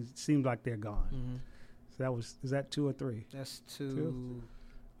of things seem like they're gone. Mm-hmm. So is that 2 or 3? That's two.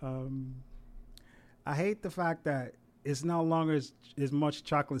 I hate the fact that it's no longer as much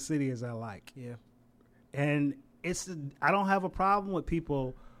Chocolate City as I like. Yeah. And I don't have a problem with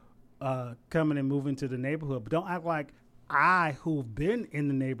people coming and moving to the neighborhood, but don't act like who've been in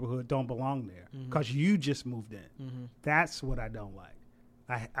the neighborhood don't belong there because you just moved in. Mm-hmm. That's what I don't like.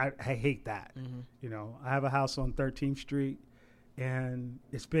 I hate that. Mm-hmm. You know, I have a house on 13th Street, and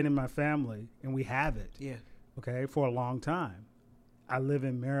it's been in my family, and we have it. Yeah. Okay, for a long time. I live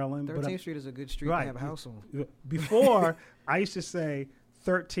in Maryland, 13th Street is a good street Right. to have a house on. before I used to say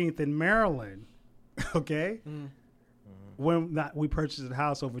 13th in Maryland. Okay. Mm. When we purchased a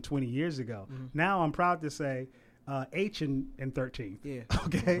house over 20 years ago. Mhm. Now I'm proud to say H in 13th. Yeah.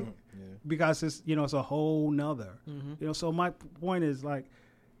 Okay, Yeah. because it's it's a whole nother. Mm-hmm. So my point is like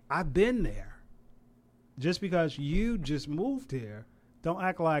I've been there. Just because you just moved here, don't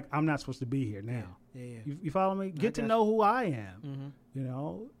act like I'm not supposed to be here now. Yeah. You follow me? Get to got know who I am. Mm-hmm. You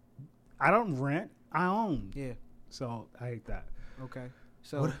know, I don't rent. I own. Yeah. So I hate that. Okay.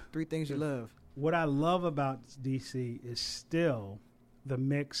 So What- 3 things you love. What I love about DC is still the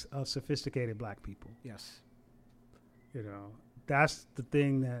mix of sophisticated black people. Yes. You know, that's the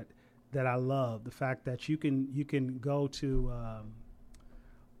thing that I love. The fact that you can go to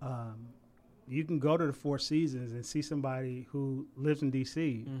the Four Seasons and see somebody who lives in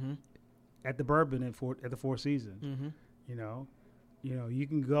DC Mm-hmm. at the Bourbon at the Four Seasons. Mm-hmm. You know, You know, you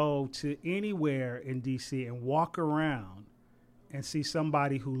can go to anywhere in DC and walk around and see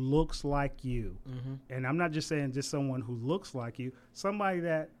somebody who looks like you. Mm-hmm. And I'm not just saying just someone who looks like you, somebody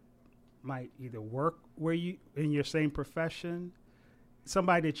that might either work where you in your same profession,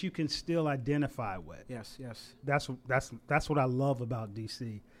 somebody that you can still identify with. Yes, yes. That's what I love about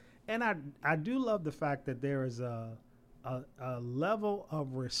DC. And I do love the fact that there is a level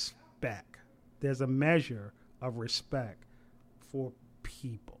of respect. There's a measure of respect for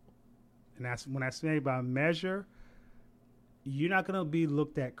people. And that's when I say by measure, you're not going to be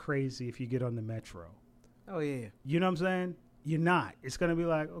looked at crazy if you get on the metro. Oh, yeah. You know what I'm saying? You're not. It's going to be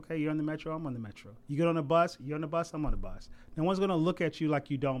like, okay, you're on the metro, I'm on the metro. You get on the bus, you're on the bus, I'm on the bus. No one's going to look at you like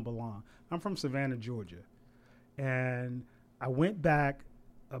you don't belong. I'm from Savannah, Georgia. And I went back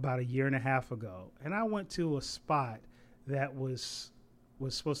about a year and a half ago, and I went to a spot that was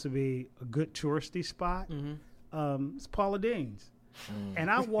supposed to be a good touristy spot. Mm-hmm. It's Paula Dean's. And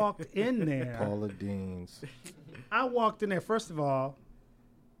I walked in there. Paula Dean's. I walked in there. First of all,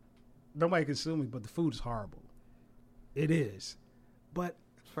 nobody can sue me, but the food is horrible. It is. But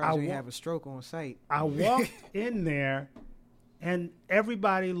Surprised you have a stroke on site. I walked in there, and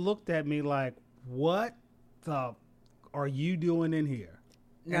everybody looked at me like, what the are you doing in here?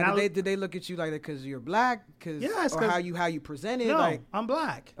 Now, did they look at you like that because you're black? Yes, or how you presented? No, like, I'm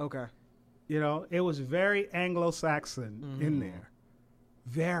black. okay. You know, it was very Anglo-Saxon in there.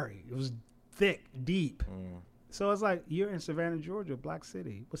 Very. It was thick, deep. So it's like, you're in Savannah, Georgia, black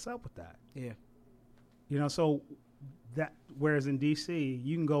city. What's up with that? Yeah. You know, so that, whereas in D.C.,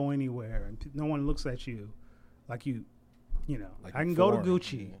 you can go anywhere and no one looks at you like you know. Like I can go to foreign.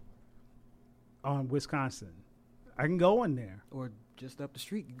 Gucci on Wisconsin. I can go in there. Or just up the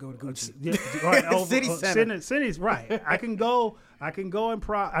street, you go to Gucci. Right, over, City center. City's right. I can go in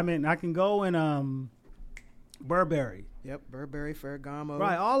Burberry. Yep, Burberry, Ferragamo.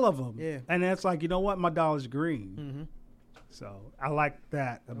 Right, all of them. Yeah. And it's like, you know what? My dollar's green. Mm-hmm. So I like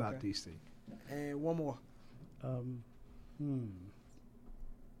that about Okay. DC. And one more.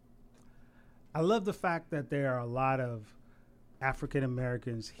 I love the fact that there are a lot of African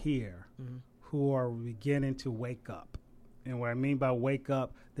Americans here who are beginning to wake up. And what I mean by wake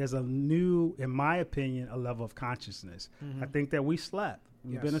up, there's a new, in my opinion, a level of consciousness. I think that we slept.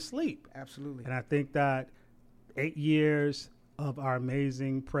 We've been Yes. asleep. Absolutely. And I think that 8 years of our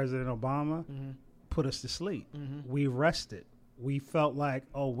amazing President Obama put us to sleep. We rested. We felt like,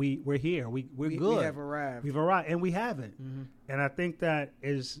 oh, we're here. We're good. We have arrived. We've arrived, and we haven't. And I think that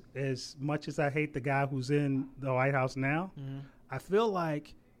as much as I hate the guy who's in the White House now, I feel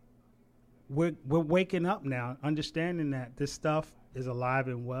like we're waking up now, understanding that this stuff is alive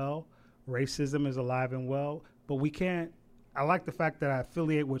and well. Racism is alive and well. But we can't. I like the fact that I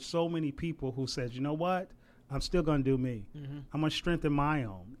affiliate with so many people who said, you know what? I'm still going to do me. I'm going to strengthen my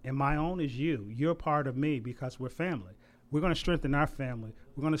own. And my own is you. You're part of me because we're family. We're going to strengthen our family.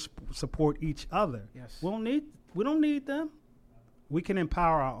 We're going to support each other. Yes. We don't need them. We can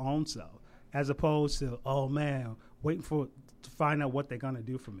empower our own self as opposed to, oh man, waiting to find out what they're going to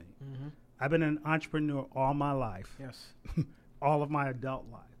do for me. I've been an entrepreneur all my life. Yes. All of my adult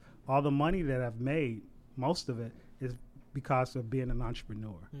life. All the money that I've made, most of it is because of being an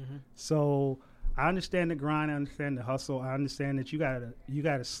entrepreneur. So I understand the grind. I understand the hustle. I understand that you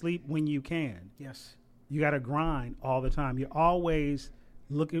gotta sleep when you can. Yes. You gotta grind all the time. You're always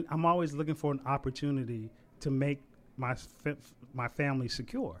looking. I'm always looking for an opportunity to make my family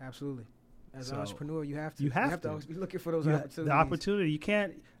secure. Absolutely. As an So, entrepreneur, you have to. you have to. always be looking for those You opportunities. the opportunity. You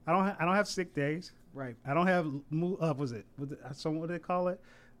can't. I don't have sick days. Right. I don't have was it so what do they call it?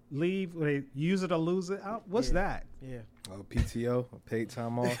 Leave, they use it or lose it. What's Yeah. that? Yeah. Oh, PTO, paid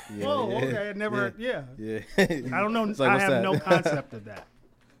time off. Yeah, Oh, yeah, okay. I never. Yeah. Yeah. I don't know. It's like, I what's have that? no concept of that.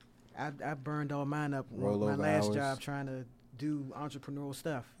 I burned all mine up on Rollover my last hours. job trying to do entrepreneurial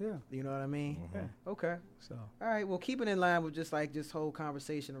stuff. Yeah. You know what I mean? Yeah. Okay. So All right. Well, keeping in line with just like this whole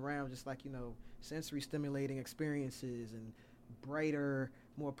conversation around just like, sensory stimulating experiences and brighter,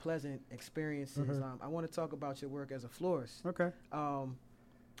 more pleasant experiences. I want to talk about your work as a florist. okay.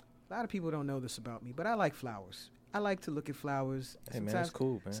 A lot of people don't know this about me, but I like flowers. I like to look at flowers. Hey man, that's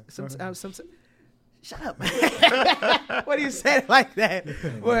cool, man. Sometimes, shut up. What do you say it like that?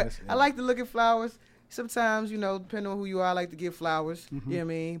 But I like to look at flowers. Sometimes, depending on who you are, I like to give flowers. You know what I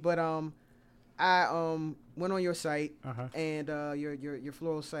mean? But I went on your site and your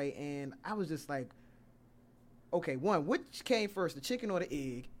floral site, and I was just like, okay, one, which came first, the chicken or the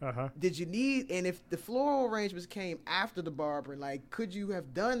egg? Did you need, and if the floral arrangements came after the barber, like, could you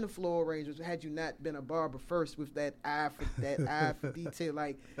have done the floral arrangements had you not been a barber first with that eye for detail?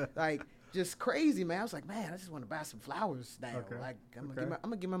 Like, just crazy, man. I was like, man, I just want to buy some flowers now. Okay. Like, I'm Okay.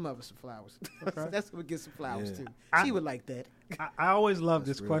 gonna give my mother some flowers. Okay. That's what we get some flowers Yeah. too. She would like that. I always love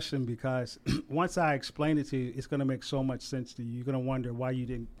That's this real. question because once I explain it to you, it's going to make so much sense to you. You're going to wonder why you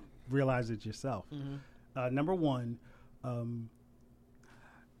didn't realize it yourself. Number one,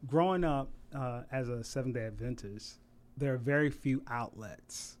 growing up as a Seventh-day Adventist, there are very few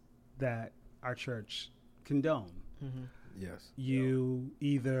outlets that our church condone. Yes. You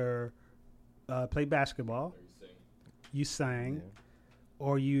either play basketball, you sang, Yeah.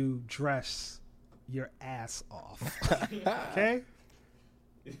 or you dress your ass off. Okay?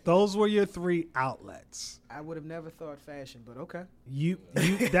 Those were your three outlets. I would have never thought fashion, but okay.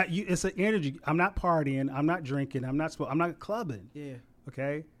 It's an energy. I'm not partying. I'm not drinking. I'm not clubbing. Yeah.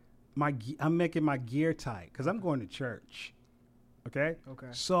 Okay? I'm making my gear tight because I'm going to church. Okay? Okay.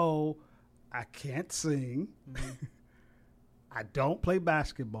 So I can't sing. I don't play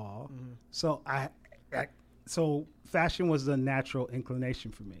basketball. So so fashion was a natural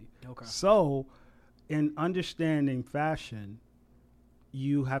inclination for me. Okay. So in understanding fashion,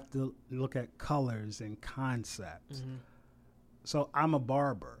 you have to look at colors and concepts. So I'm a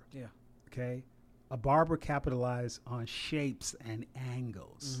barber. Yeah. Okay. A barber capitalized on shapes and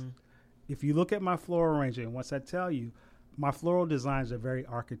angles. If you look at my floral arrangement, once I tell you, my floral designs are very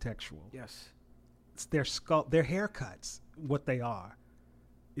architectural. Yes. It's their haircuts, what they are.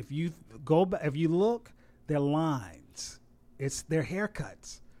 If you go back, if you look, their lines, it's their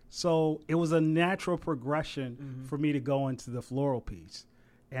haircuts. So it was a natural progression for me to go into the floral piece.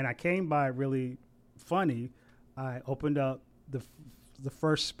 And I came by really funny. I opened up the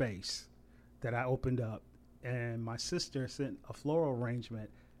first space that I opened up, and my sister sent a floral arrangement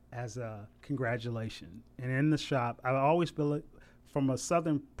as a congratulation. And in the shop, I always believe, from a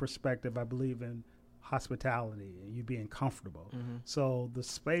Southern perspective, I believe in hospitality and you being comfortable. So the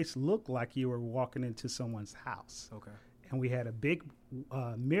space looked like you were walking into someone's house. Okay. And we had a big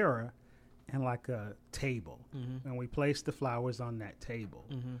mirror and like a table. And we placed the flowers on that table.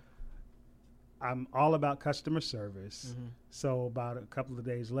 I'm all about customer service. So about a couple of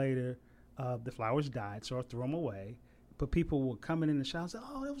days later, the flowers died, so I threw them away. But people were coming in the shop and say,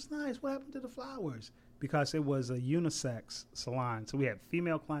 oh, that was nice. What happened to the flowers? Because it was a unisex salon. So we had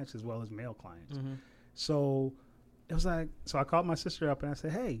female clients as well as male clients. So it was like, so I called my sister up and I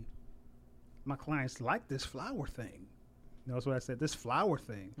said, hey, my clients like this flower thing. You know, that's what I said, this flower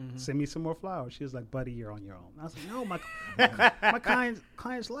thing. Send me some more flowers. She was like, buddy, you're on your own. I was like, no, my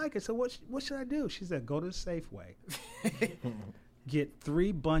clients like it. So what should I do? She said, go to the Safeway. Get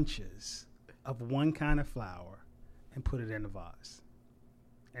 3 bunches of one kind of flower and put it in a vase.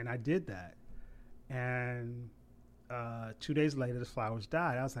 And I did that. And 2 days later, the flowers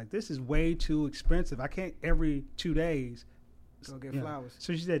died. I was like, this is way too expensive. I can't every 2 days Go get flowers.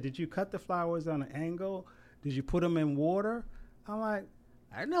 So she said, did you cut the flowers on an angle? Did you put them in water? I'm like,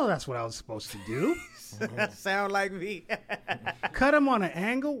 I know that's what I was supposed to do. Sound like me. Cut them on an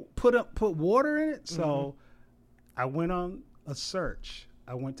angle, put water in it. So I went on a search.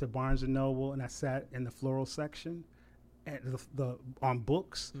 I went to Barnes & Noble and I sat in the floral section at on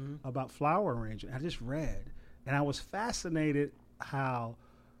books about flower arrangement. I just read. And I was fascinated how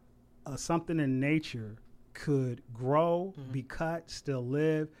something in nature could grow, be cut, still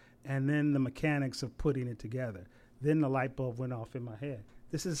live, and then the mechanics of putting it together. Then the light bulb went off in my head.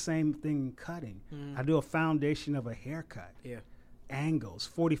 This is the same thing in cutting. I do a foundation of a haircut. Yeah. Angles,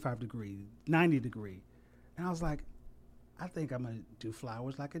 45 degree, 90 degree. And I was like, I think I'm going to do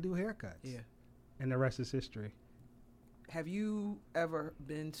flowers like I do haircuts. Yeah. And the rest is history. Have you ever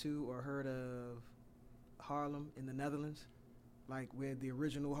been to or heard of Harlem in the Netherlands? Like where the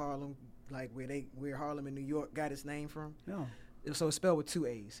original Harlem, like where Harlem in New York got its name from? No. So it's spelled with 2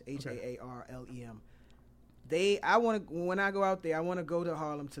 A's, Haarlem. When I go out there, I want to go to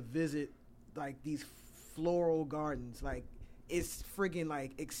Harlem to visit like these floral gardens. Like it's friggin'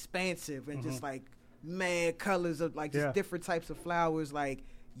 like expansive and just like mad colors of like just different types of flowers. Like,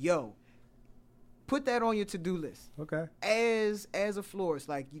 yo, put that on your to-do list. Okay. As a florist,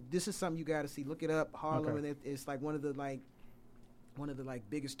 like this is something you got to see. Look it up, Harlem, Okay. and it's like one of the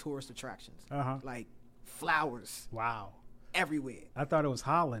biggest tourist attractions. Uh-huh. Like flowers Wow. everywhere. I thought it was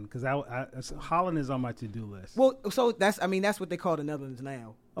Holland because Holland is on my to-do list. Well, so that's what they call the Netherlands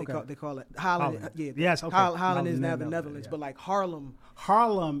now. They call it Holland. Holland. Yeah. Yes, okay. Holland is Holland now in the the Netherlands, Netherlands, but yeah. like Harlem.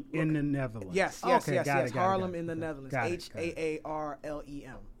 Harlem in the Netherlands. Yes. Got it, Harlem got it. in the Netherlands. Got it, got it.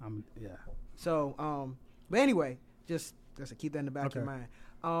 Haarlem. Yeah. So, but anyway, just to keep that in the back of your Okay.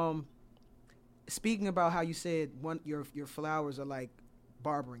 mind. Speaking about how you said your flowers are like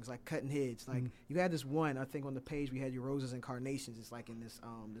barberings, like cutting heads. Like you had this one, I think on the page we had your roses and carnations. It's like in this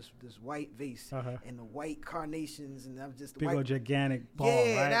white vase and the white carnations, and that was just the big white old gigantic ball.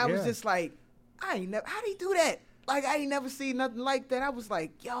 Yeah, right? and I was just like, I ain't never. How do you do that? Like I ain't never seen nothing like that. I was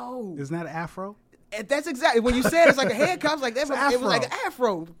like, yo, isn't that an afro? And that's exactly when you said it's like a haircut. I was like, it was like an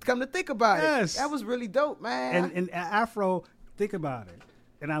afro. Come to think about Yes. it, that was really dope, man. And afro, think about it.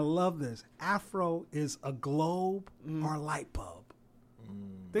 And I love this. Afro is a globe or a light bulb.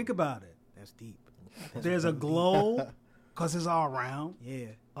 Think about it. That's deep. There's a globe because it's all round. Yeah.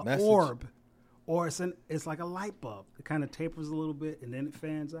 An orb, or it's like a light bulb. It kind of tapers a little bit and then it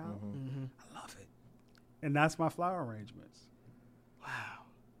fans out. I love it. And that's my flower arrangements. Wow.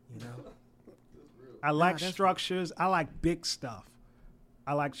 You know. I like structures. I like big stuff.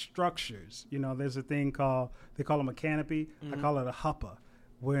 I like structures. You know, there's a thing they call them a canopy. I call it a huppah.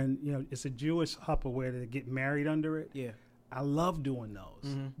 When, you know, it's a Jewish huppah where they get married under it. Yeah. I love doing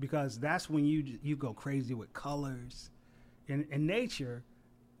those because that's when you go crazy with colors. And nature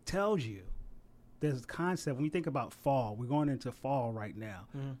tells you there's a concept. When you think about fall, we're going into fall right now.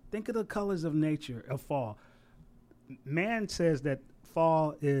 Think of the colors of nature, of fall. Man says that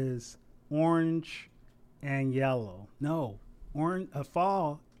fall is orange and yellow. No,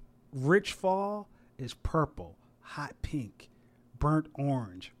 rich fall is purple, hot pink, burnt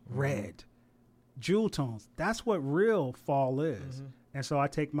orange, red, jewel tones. That's what real fall is. And so I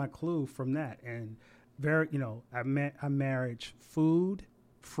take my clue from that. And I marriage food,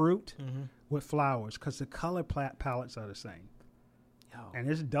 fruit with flowers because the color palettes are the same. Yo. And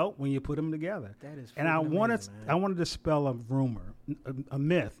it's dope when you put them together. That is. And I want to dispel a rumor, a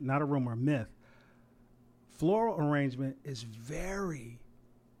myth, not a rumor, a myth. Floral arrangement is very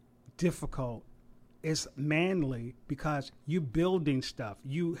difficult. It's manly because you're building stuff.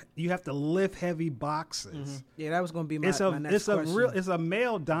 You have to lift heavy boxes. Yeah, that was going to be my next question. It's a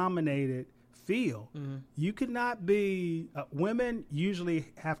male dominated field. You could not be women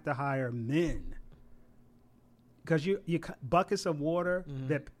usually have to hire men because you buckets of water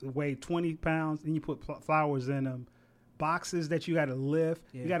that weigh 20 pounds and you put flowers in them. Boxes that you got to lift.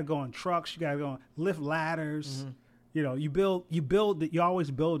 You got to go on trucks. You got to go on lift ladders. You know, you build. You're always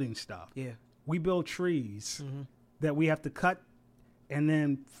building stuff. Yeah, we build trees that we have to cut and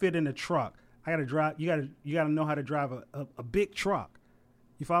then fit in a truck. I got to drive. You got to know how to drive a big truck.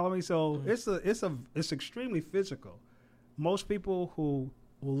 You follow me? So it's extremely physical. Most people who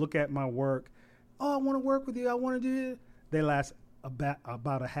will look at my work, oh, I want to work with you. I want to do it. They last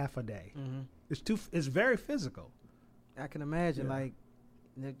about a half a day. It's very physical. I can imagine, like,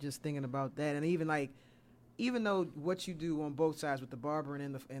 just thinking about that, and even though what you do on both sides with the barbering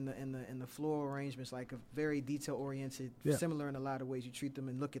and the floral arrangements, like, a very detail oriented, similar in a lot of ways. You treat them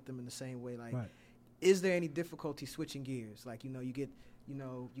and look at them in the same way. Like, is there any difficulty switching gears? Like, you get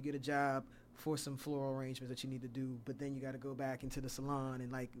a job for some floral arrangements that you need to do, but then you got to go back into the salon,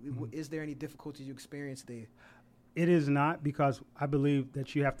 and like, is there any difficulties you experience there? It is not, because I believe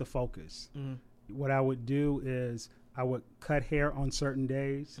that you have to focus. What I would do is I would cut hair on certain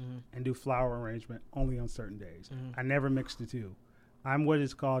days and do flower arrangement only on certain days. I never mix the two. I'm what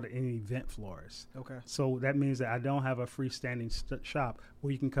is called an event florist. Okay. So that means that I don't have a freestanding shop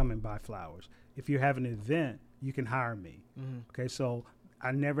where you can come and buy flowers. If you have an event, you can hire me. Okay, so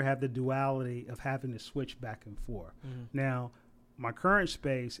I never have the duality of having to switch back and forth. Now, my current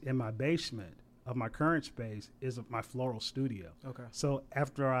space in my basement of my current space is my floral studio. Okay. So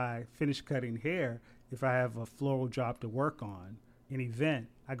after I finish cutting hair, if I have a floral job to work on, an event,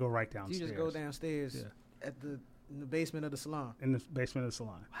 I go right downstairs. You just go downstairs in the basement of the salon. In the basement of the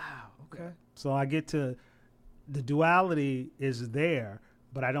salon. Wow. Okay. So I get to, the duality is there,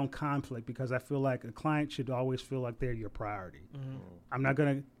 but I don't conflict because I feel like a client should always feel like they're your priority. I'm not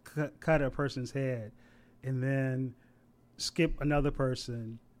going to cut a person's head and then skip another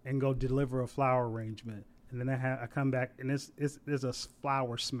person and go deliver a flower arrangement. And then I come back and there's a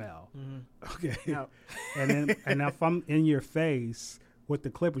flower smell. Okay. Yep. and if I'm in your face with the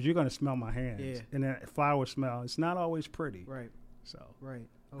clippers, you're going to smell my hands. Yeah. And that flower smell, it's not always pretty. Right. So okay.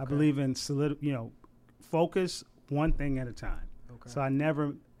 I believe in focus one thing at a time. Okay. So I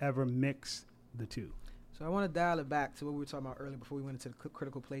never ever mix the two. So I want to dial it back to what we were talking about earlier before we went into the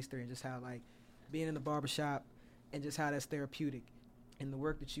critical place theory, and just how, like, being in the barbershop and just how that's therapeutic. And the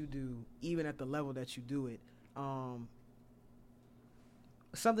work that you do, even at the level that you do it,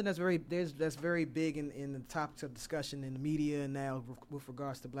 something that's very big in the topics of discussion in the media and now with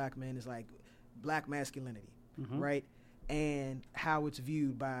regards to black men is like black masculinity, right? And how it's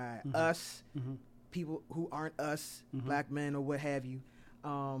viewed by us, people who aren't us, black men or what have you,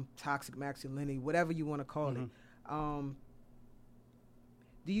 toxic masculinity, whatever you want to call it.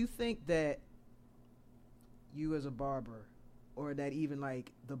 Do you think that you as a barber, or that even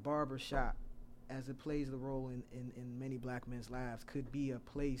like the barber shop, as it plays the role in many black men's lives, could be a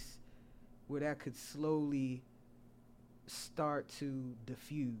place where that could slowly start to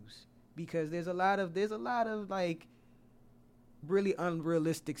diffuse? Because there's a lot of like really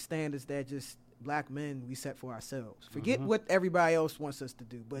unrealistic standards that just black men we set for ourselves. Forget what everybody else wants us to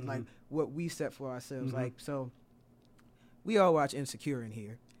do, but like what we set for ourselves. Like, so we all watch Insecure in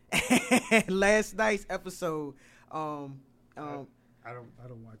here. Last night's episode, I don't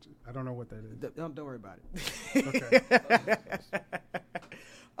watch it. I don't know what that is. Don't worry about it. Okay.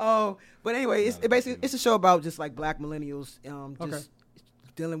 But anyway, it's a show about just like black millennials, just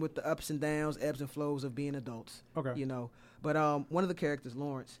dealing with the ups and downs, ebbs and flows of being adults. Okay. You know, but one of the characters,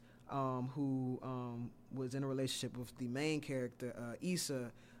 Lawrence, who was in a relationship with the main character,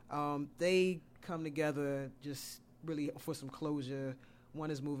 Issa, they come together just really for some closure. One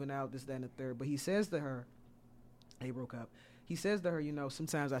is moving out, this, that, and the third. But he says to her, they broke up. He says to her, you know,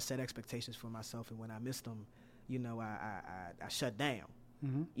 sometimes I set expectations for myself, and when I missed them, you know, I shut down.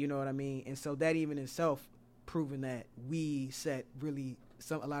 You know what I mean? And so that even in itself, proving that we set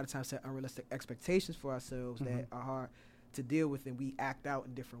a lot of times set unrealistic expectations for ourselves that are hard to deal with, and we act out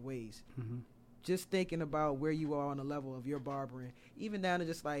in different ways. Just thinking about where you are on the level of your barbering, even down to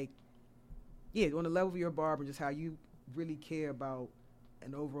just like, on the level of your barbering, just how you really care about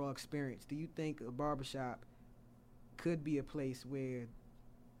an overall experience. Do you think a barbershop could be a place where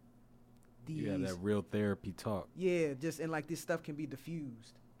that real therapy talk? Just and like this stuff can be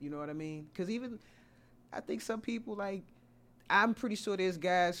diffused. You know what I mean? Because even I think some people, like, I'm pretty sure there's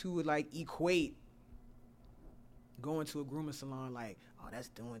guys who would like equate going to a grooming salon like, oh, that's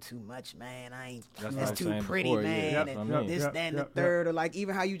doing too much, man. That's too pretty, before, man. And this, that, and the third. Or like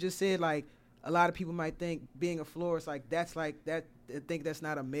even how you just said, like, a lot of people might think being a florist, like that's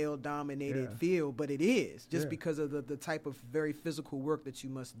not a male dominated field, but it is just because of the type of very physical work that you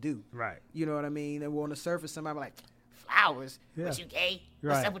must do. Right. You know what I mean? And on the surface, somebody like, flowers? What, you gay?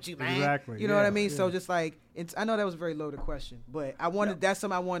 What's up with you, man? Exactly. You know what I mean? So just like, I know that was a very loaded question, but that's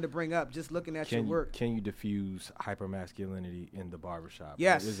something I wanted to bring up just looking at your work. Can you diffuse hypermasculinity in the barbershop?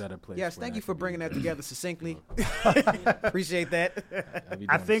 Yes. Is that a place? Yes. Thank you for bringing that together succinctly. Appreciate that.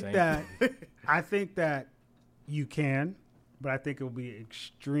 I think that you can, but I think it will be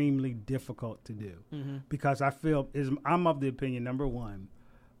extremely difficult to do because I'm of the opinion, number one,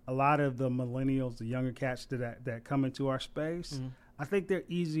 a lot of the millennials, the younger cats that come into our space, I think they're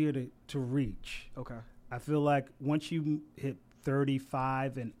easier to reach. Okay. I feel like once you hit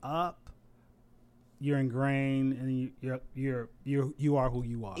 35 and up, you're ingrained and you are who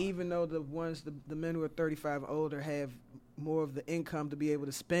you are. Even though the men who are 35 and older have more of the income to be able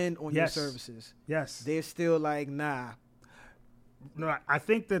to spend on your services. Yes. They're still like, nah. No, I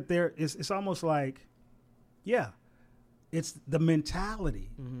think that it's almost like, it's the mentality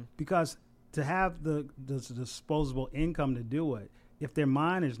because to have the disposable income to do it, if their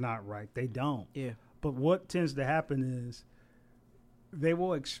mind is not right, they don't. Yeah. But what tends to happen is they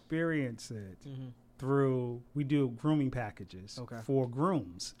will experience it through, we do grooming packages for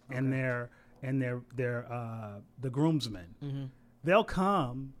grooms and the groomsmen. They'll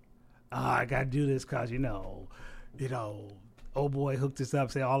come, I got to do this because, old boy hooked us up,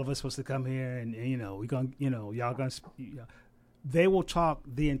 say all of us supposed to come here and we going to, y'all going to, they will talk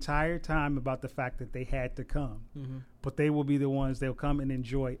the entire time about the fact that they had to come, but they will be the ones, they'll come and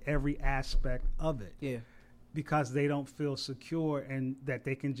enjoy every aspect of it. Yeah. Because they don't feel secure and that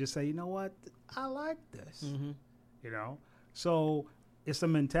they can just say, you know what, I like this, So it's a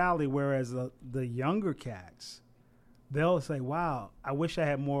mentality, whereas the younger cats, they'll say, wow, I wish I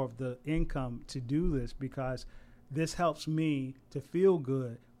had more of the income to do this because this helps me to feel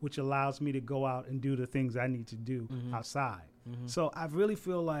good, which allows me to go out and do the things I need to do outside. So I really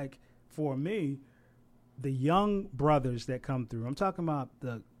feel like, for me, the young brothers that come through, I'm talking about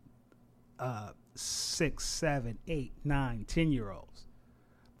the 6, 7, 8, 9, 10-year-olds.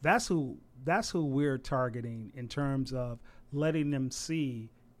 That's who we're targeting in terms of letting them see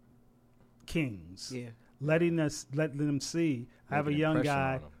kings. Yeah. Letting them see. I have a young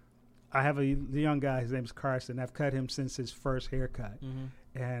guy. The young guy, his name's Carson. I've cut him since his first haircut.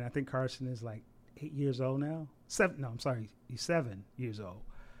 And I think Carson is like 8 years old now. He's 7 years old.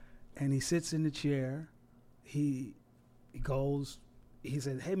 And he sits in the chair. He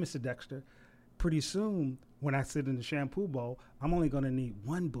said, hey, Mr. Dexter, pretty soon when I sit in the shampoo bowl, I'm only going to need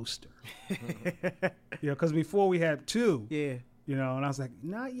one booster. Because before we had 2. Yeah. And I was like,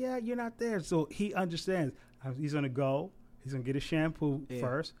 not yet, you're not there. So he understands. He's going to go. He's going to get his shampoo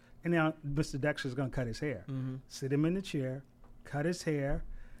first. And now Mr. Dexter's going to cut his hair. Sit him in the chair, cut his hair,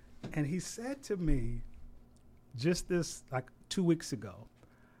 And he said to me, just this, like 2 weeks ago,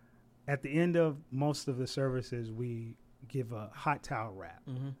 at the end of most of the services, we give a hot towel wrap.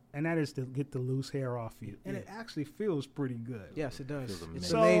 And that is to get the loose hair off you. And it actually feels pretty good. Yes, it does. It's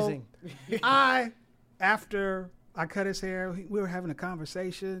So amazing. After I cut his hair, we were having a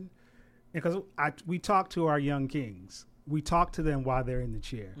conversation because we talked to our young kings. We talk to them while they're in the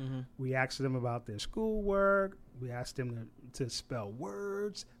chair. We ask them about their schoolwork. We ask them to spell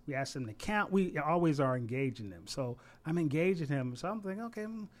words. We ask them to count. We always are engaging them. So I'm engaging him. So I'm thinking, okay,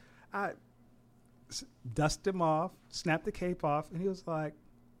 I dust him off, snap the cape off, and he was like,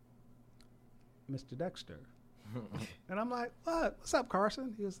 Mr. Dexter. And I'm like, what? What's up,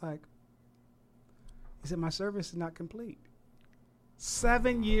 Carson? He was like, he said, my service is not complete.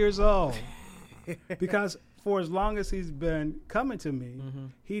 7 years old. Because for as long as he's been coming to me,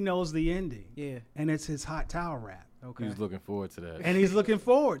 he knows the ending. Yeah. And it's his hot towel wrap. Okay. He's looking forward to that. And he's looking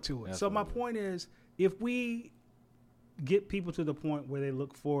forward to it. So my Absolutely. point is, if we get people to the point where they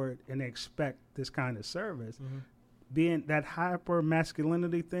look forward and they expect this kind of service, being that hyper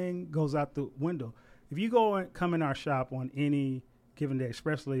masculinity thing goes out the window. If you go and come in our shop on any given day,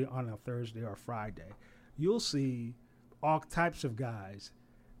 especially on a Thursday or Friday, you'll see all types of guys.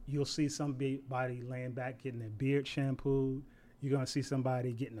 You'll see somebody laying back getting their beard shampooed. You're going to see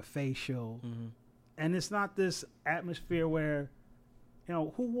somebody getting a facial. And it's not this atmosphere where, you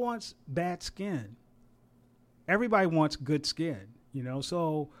know, who wants bad skin? Everybody wants good skin, you know.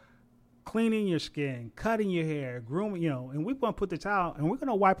 So cleaning your skin, cutting your hair, grooming, you know, and we're going to put the towel and we're going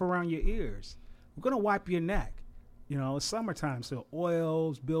to wipe around your ears. We're going to wipe your neck. You know, it's summertime, so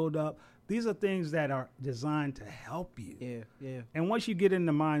oils build up. These are things that are designed to help you. Yeah, yeah. And once you get in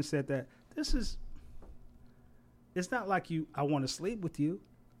the mindset that it's not like I want to sleep with you.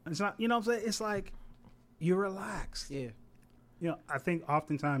 It's not, you know what I'm saying? It's like you're relaxed. Yeah. You know, I think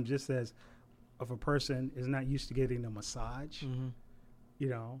oftentimes just as if a person is not used to getting a massage, you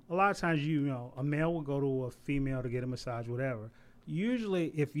know, a lot of times, you know, a male will go to a female to get a massage, whatever. Usually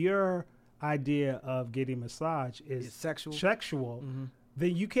if your idea of getting massage is It's sexual.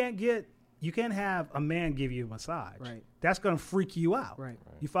 then you can't have a man give you a massage. Right. That's going to freak you out. Right.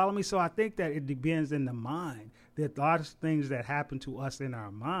 You follow me? So I think that it depends in the mind, that a lot of things that happen to us in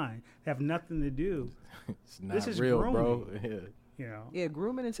our mind have nothing to do. It's not This is real, grooming. bro. Yeah. You know? Yeah,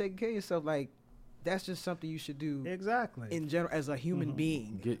 grooming and taking care of yourself, like, that's just something you should do Exactly. in general as a human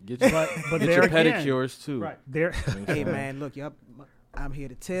being. Get your, but get there your again, pedicures too. right. There. Hey, man, look, y'all, I'm here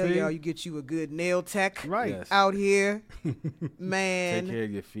to tell See? y'all, you get you a good nail tech Right. Yes. out here. Man, Take care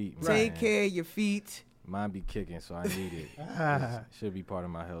of your feet. take man. care of your feet. Mine be kicking, so I need it. It should be part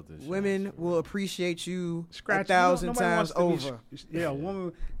of my health insurance. Women will appreciate you Scratching. 1,000 Nobody times wants to over. yeah, a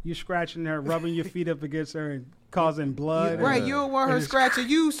woman, you scratching her, rubbing your feet up against her and causing blood. Right, you don't want her And it's- scratching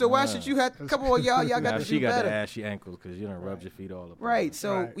you, so why should you have? Come on, y'all got Now to she do got better. the ashy ankles because you done rubbed your feet all up. Right.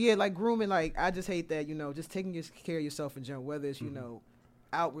 So Right. yeah, like grooming, like I just hate that, you know, just taking care of yourself in general, whether it's, you know,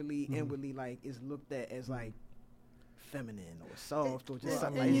 outwardly, inwardly, like is looked at as like feminine or soft or just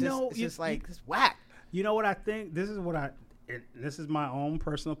something. and Like, you it's know, just, it's you- just like it's whack. You know what I think? This is my own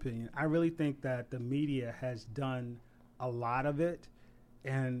personal opinion. I really think that the media has done a lot of it,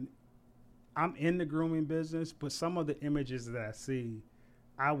 and I'm in the grooming business, but some of the images that I see,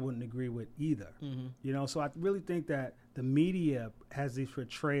 I wouldn't agree with either. You know, so I really think that the media has these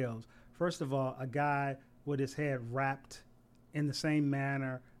portrayals. First of all, a guy with his head wrapped in the same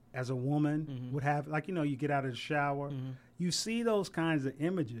manner as a woman would have, like, you know, you get out of the shower, you see those kinds of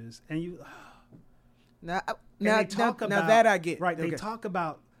images, and you. Now They talk about, that I get. right. Okay. They talk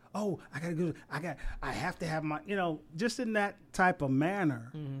about, oh, I have to have my, you know, just in that type of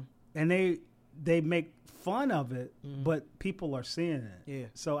manner, and they make fun of it, but people are seeing it. Yeah.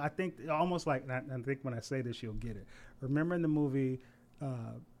 So I think almost like, and I think when I say this, you'll get it. Remember in the movie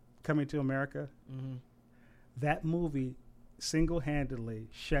Coming to America? That movie single-handedly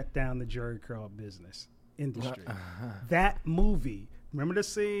shut down the Jerry curl business industry. That movie. Remember the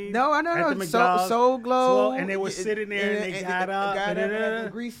scene? No, I know. at the No, McDonald's? Soul Glow. And they were sitting there and they got up. Got and a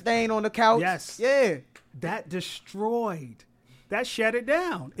grease stain on the couch. Yes. Yeah. That destroyed. That shut it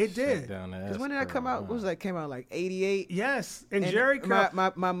down. It did. Because when did that come out? What was that? Came out like 88. Yes. And Jerry curl.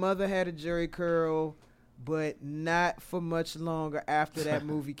 My mother had a Jerry curl, but not for much longer after that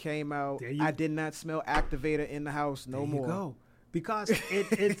movie came out. I did not smell activator in the house no more. There you go. Because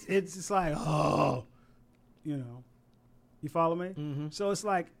it's just like, oh, you know. You follow me? So it's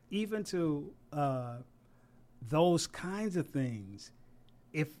like, even to those kinds of things,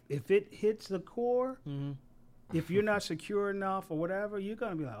 if it hits the core, if you're not secure enough or whatever, you're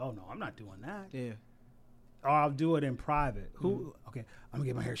going to be like, oh, no, I'm not doing that. Yeah. or I'll do it in private. Okay, I'm gonna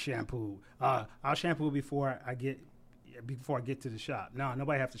get my hair shampooed. I'll shampoo before I get to the shop. No,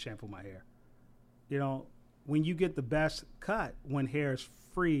 nobody have to shampoo my hair. You know, when you get the best cut, when hair is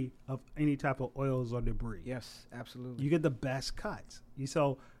free of any type of oils or debris. Yes, absolutely. You get the best cuts.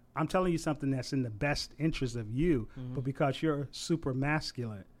 So I'm telling you something that's in the best interest of you, but because you're super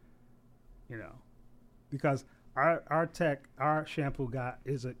masculine, you know, because our shampoo guy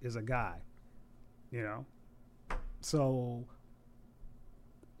is a guy, you know, so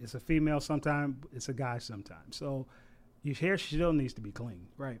it's a female sometimes, it's a guy sometimes. So your hair still needs to be clean.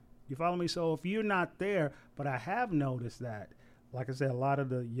 Right. You follow me? So if you're not there, but I have noticed that, like I said, a lot of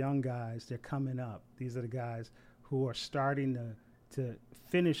the young guys, they're coming up. These are the guys who are starting to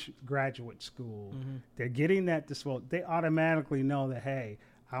finish graduate school. They're getting that disposal. They automatically know that, hey,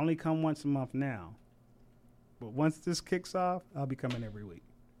 I only come once a month now. But once this kicks off, I'll be coming every week.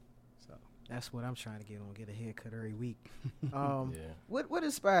 So that's what I'm trying to get a haircut every week. What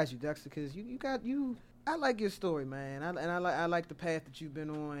inspires you, Dexter? Because you I like your story, man. I like the path that you've been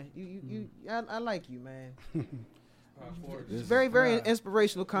on. I like you, man. It's very, very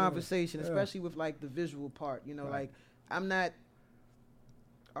inspirational conversation, especially with like the visual part. You know, like I'm not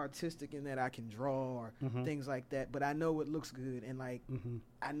artistic in that I can draw or things like that, but I know it looks good, and like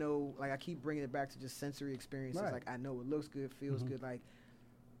I know, like I keep bringing it back to just sensory experiences. Like I know it looks good, feels good. Like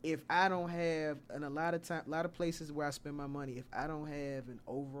if I don't have, and a lot of places where I spend my money, if I don't have an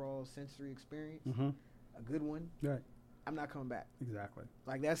overall sensory experience, a good one, I'm not coming back. Exactly.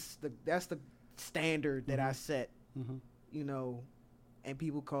 Like that's the standard that I set. You know, and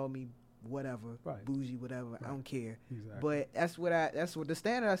people call me whatever, bougie, whatever. I don't care. Exactly. But that's what the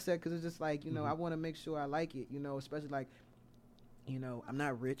standard I set, because it's just like, you know, I want to make sure I like it. You know, especially like, you know, I'm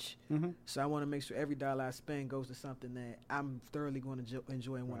not rich, so I want to make sure every dollar I spend goes to something that I'm thoroughly going to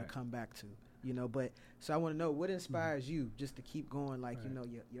enjoy and want to come back to. You know, but so I want to know what inspires you just to keep going. Like, you know,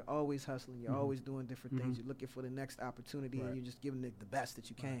 you're always hustling, you're always doing different things, you're looking for the next opportunity, and you're just giving it the best that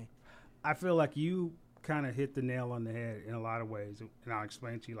you can. I feel like you kind of hit the nail on the head in a lot of ways, and I'll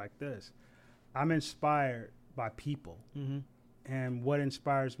explain to you like this. I'm inspired by people, and what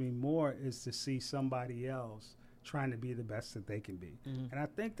inspires me more is to see somebody else trying to be the best that they can be. And I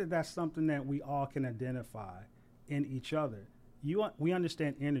think that that's something that we all can identify in each other. We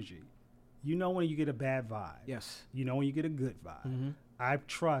understand energy. You know when you get a bad vibe. Yes. You know when you get a good vibe. I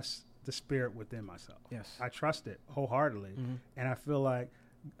trust the spirit within myself. Yes. I trust it wholeheartedly, and I feel like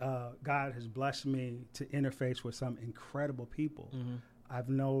God has blessed me to interface with some incredible people. I've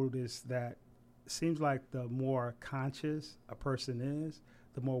noticed that it seems like the more conscious a person is,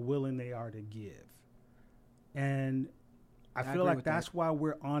 the more willing they are to give. And I feel like that's why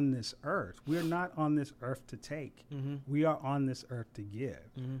we're on this earth. We're not on this earth to take. We are on this earth to give.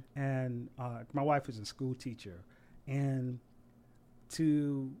 And my wife is a school teacher, and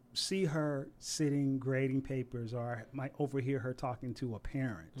to see her sitting grading papers, or I might overhear her talking to a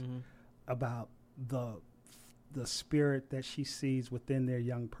parent about the spirit that she sees within their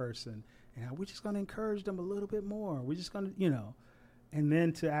young person, and we're just going to encourage them a little bit more. We're just going to, you know, and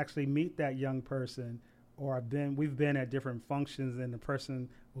then to actually meet that young person, or we've been at different functions, and the person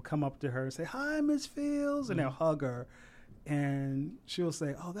will come up to her and say, "Hi, Miss Fields," and they'll hug her, and she'll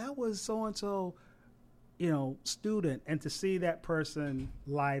say, "Oh, that was so and so." You know, student, and to see that person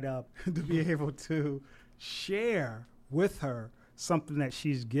light up, to be able to share with her something that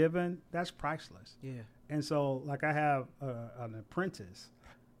she's given, that's priceless. Yeah. And so, like, I have an apprentice,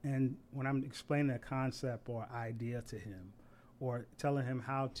 and when I'm explaining a concept or idea to him, or telling him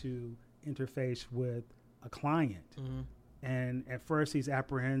how to interface with a client, and at first he's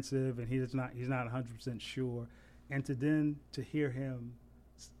apprehensive and he's not 100% sure, and to hear him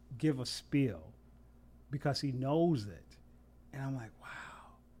give a spiel, because he knows it. And I'm like,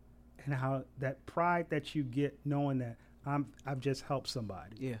 wow. And how that pride that you get knowing that I've just helped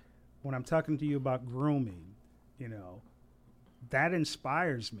somebody. Yeah. When I'm talking to you about grooming, you know, that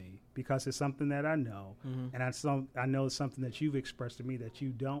inspires me, because it's something that I know, and I know it's something that you've expressed to me that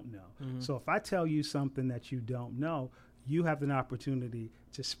you don't know. So if I tell you something that you don't know, you have an opportunity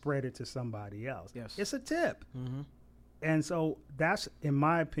to spread it to somebody else. Yes. It's a tip. And so that's, in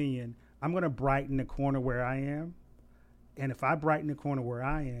my opinion, I'm going to brighten the corner where I am. And if I brighten the corner where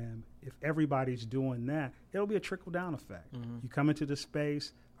I am, if everybody's doing that, it'll be a trickle-down effect. You come into the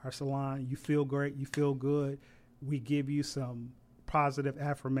space, our salon, you feel great, you feel good. We give you some positive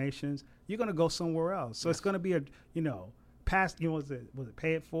affirmations. You're going to go somewhere else. So it's going to be a, you know, was it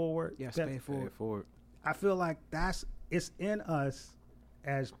pay it forward? Yes, pay it forward. Pay it forward. I feel like it's in us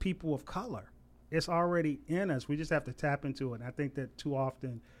as people of color. It's already in us. We just have to tap into it. And I think that too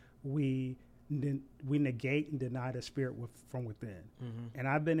often we we negate and deny the spirit from within. And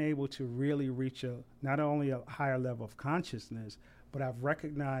I've been able to really reach not only a higher level of consciousness, but I've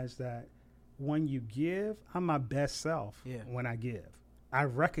recognized that when you give, I'm my best self when I give. I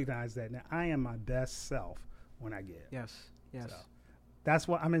recognize that now. I am my best self when I give. Yes. So that's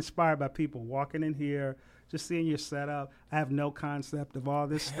what I'm inspired by, people walking in here, just seeing your setup. I have no concept of all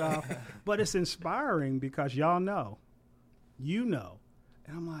this stuff, but it's inspiring because y'all know, and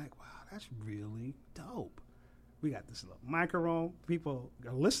I'm like, wow, that's really dope. We got this little microphone. People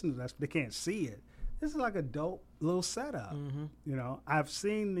are listening to us, but they can't see it. This is like a dope little setup. You know, I've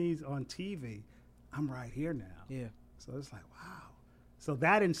seen these on TV. I'm right here now. Yeah. So it's like, wow. So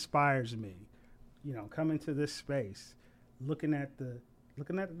that inspires me, you know, coming to this space, looking at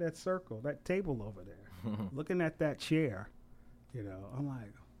that circle, that table over there, looking at that chair, you know, I'm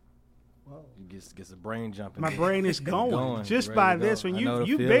like, whoa. Gets the brain jumping. My brain is going just by this. When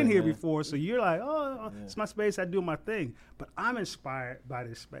you've been here before, so you're like, it's my space. I do my thing, but I'm inspired by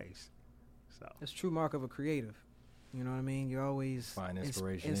this space. So That's true mark of a creative. You know what I mean? You're always find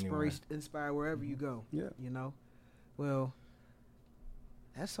inspiration inspired wherever you go. Yeah. You know? Well,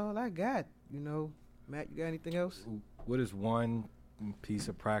 that's all I got. You know, Matt, you got anything else? What is one piece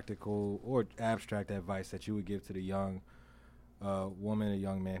of practical or abstract advice that you would give to the young woman, a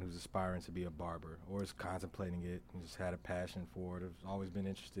young man who's aspiring to be a barber or is contemplating it and just had a passion for it, has always been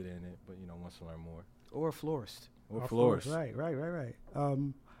interested in it, but, you know, wants to learn more? Or a florist. Or florist. Right.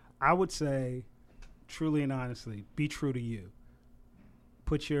 I would say, truly and honestly, be true to you.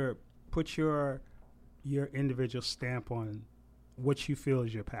 Put your individual stamp on what you feel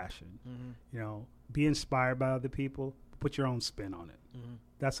is your passion. You know, be inspired by other people. Put your own spin on it.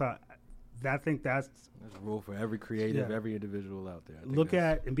 That's how. I think that's a rule for every creative, every individual out there. Look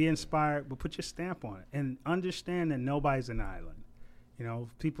at and be inspired, but put your stamp on it, and understand that nobody's an island. You know,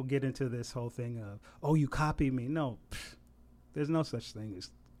 people get into this whole thing of, oh, you copy me. No, there's no such thing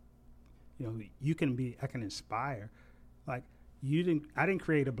as. You know, I can inspire. Like I didn't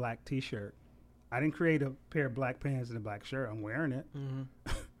create a black T-shirt. I didn't create a pair of black pants and a black shirt. I'm wearing it.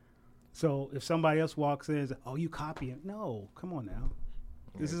 So if somebody else walks in and says, oh, you copy it. No, come on now.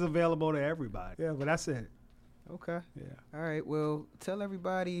 This is available to everybody. Yeah, but that's it. Okay. Yeah. All right. Well, tell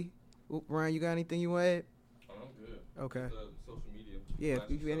everybody. Ryan, you got anything you want to add? I'm good. Okay. Social media. Yeah.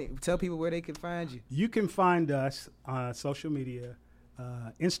 Tell people where they can find you. You can find us on social media.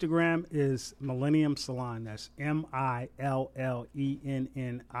 Instagram is Millennium Salon. That's MILLENNIUM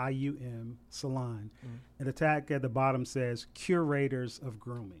Salon. And the tag at the bottom says Curators of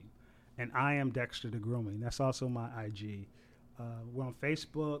Grooming. And I am Dexter the Grooming. That's also my IG. We're on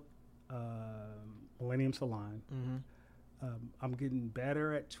Facebook, Millennium Salon. I'm getting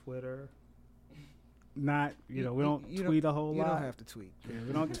better at Twitter. Not, we don't tweet a whole lot. You don't have to tweet. Yeah,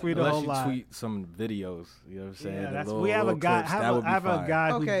 we don't tweet a whole lot. Unless you tweet some videos, you know what I'm saying? Yeah, we have a guy. I have a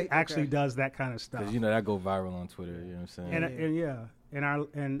guy who actually does that kind of stuff. Because that go viral on Twitter. You know what I'm saying?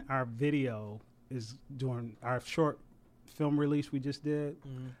 And our video is doing our short film release we just did.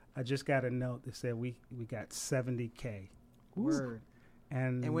 I just got a note that said we got 70K. Word.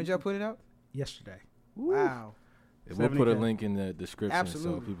 And when y'all put it out? Yesterday. Wow. We'll put a link in the description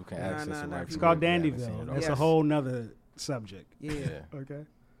Absolutely. so people can access it. It's called Dandyville. That's a whole nother subject. Yeah. Okay.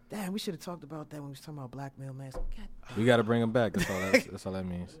 Damn, we should have talked about that when we was talking about black male masks. We got to bring them back. That's all that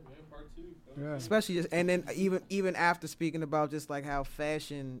means. Yeah. Especially just, and then even after speaking about just like how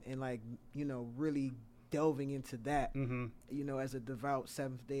fashion and like really delving into that, as a devout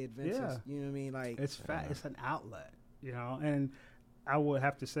Seventh-day Adventist, you know what I mean? Like it's it's an outlet, and I would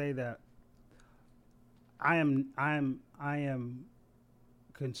have to say that I am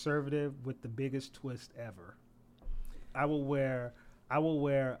conservative with the biggest twist ever. I will wear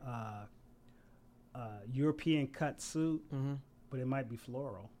European cut suit, but it might be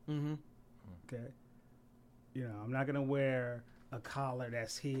floral. Okay, I'm not gonna wear a collar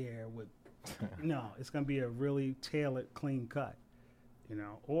that's here with. No, it's gonna be a really tailored, clean cut.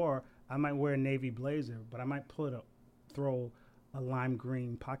 Or I might wear a navy blazer, but I might throw a lime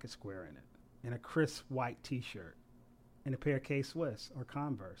green pocket square in it, and a crisp white T-shirt, and a pair of K-Swiss or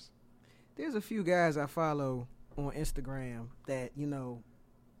Converse. There's a few guys I follow on Instagram that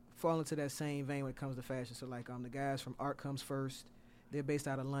fall into that same vein when it comes to fashion. So like the guys from Art Comes First, they're based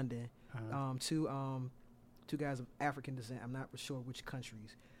out of London. Two guys of African descent. I'm not sure which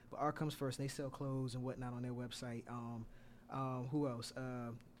countries, but Art Comes First. They sell clothes and whatnot on their website. Who else?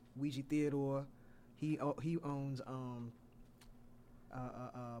 Ouija Theodore. He owns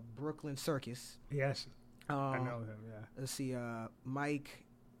Brooklyn Circus. Yes, I know him. Yeah. Let's see. Mike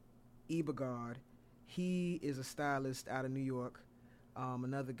Ebergard. He is a stylist out of New York.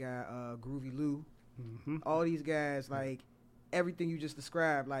 another guy, Groovy Lou. Mm-hmm. All these guys, like everything you just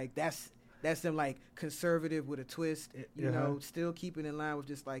described, like that's them, like conservative with a twist, you know, still keeping in line with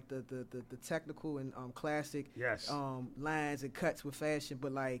just like the technical and classic lines and cuts with fashion,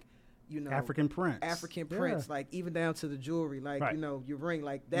 but like, you know, African prints, like even down to the jewelry, like you know, your ring,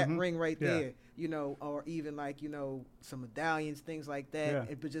 like that ring right there, you know, or even like, you know, some medallions, things like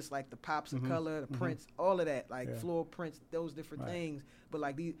that, but just like the pops of color, the prints, all of that, like floral prints, those different things, but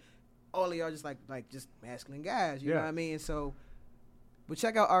like all of y'all just like just masculine guys, you know what I mean? So, but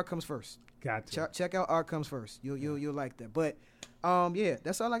check out Art Comes First. Gotcha. Check out Art Comes First. You'll like that. But yeah,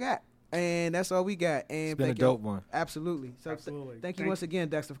 that's all I got. And that's all we got. And it's been a dope one. Absolutely. So Absolutely. Thank you once again,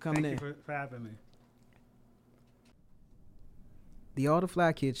 Dexter, for coming in. Thank you for having me. The All the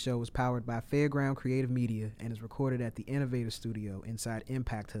Fly Kids show is powered by Fairground Creative Media and is recorded at the Innovator Studio inside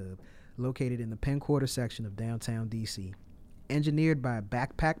Impact Hub, located in the Penn Quarter section of downtown D.C. Engineered by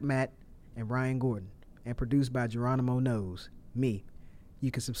Backpack Matt and Ryan Gordon, and produced by Geronimo Knows, me. You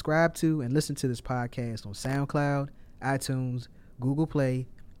can subscribe to and listen to this podcast on SoundCloud, iTunes, Google Play,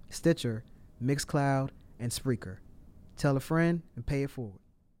 Stitcher, Mixcloud, and Spreaker. Tell a friend and pay it forward.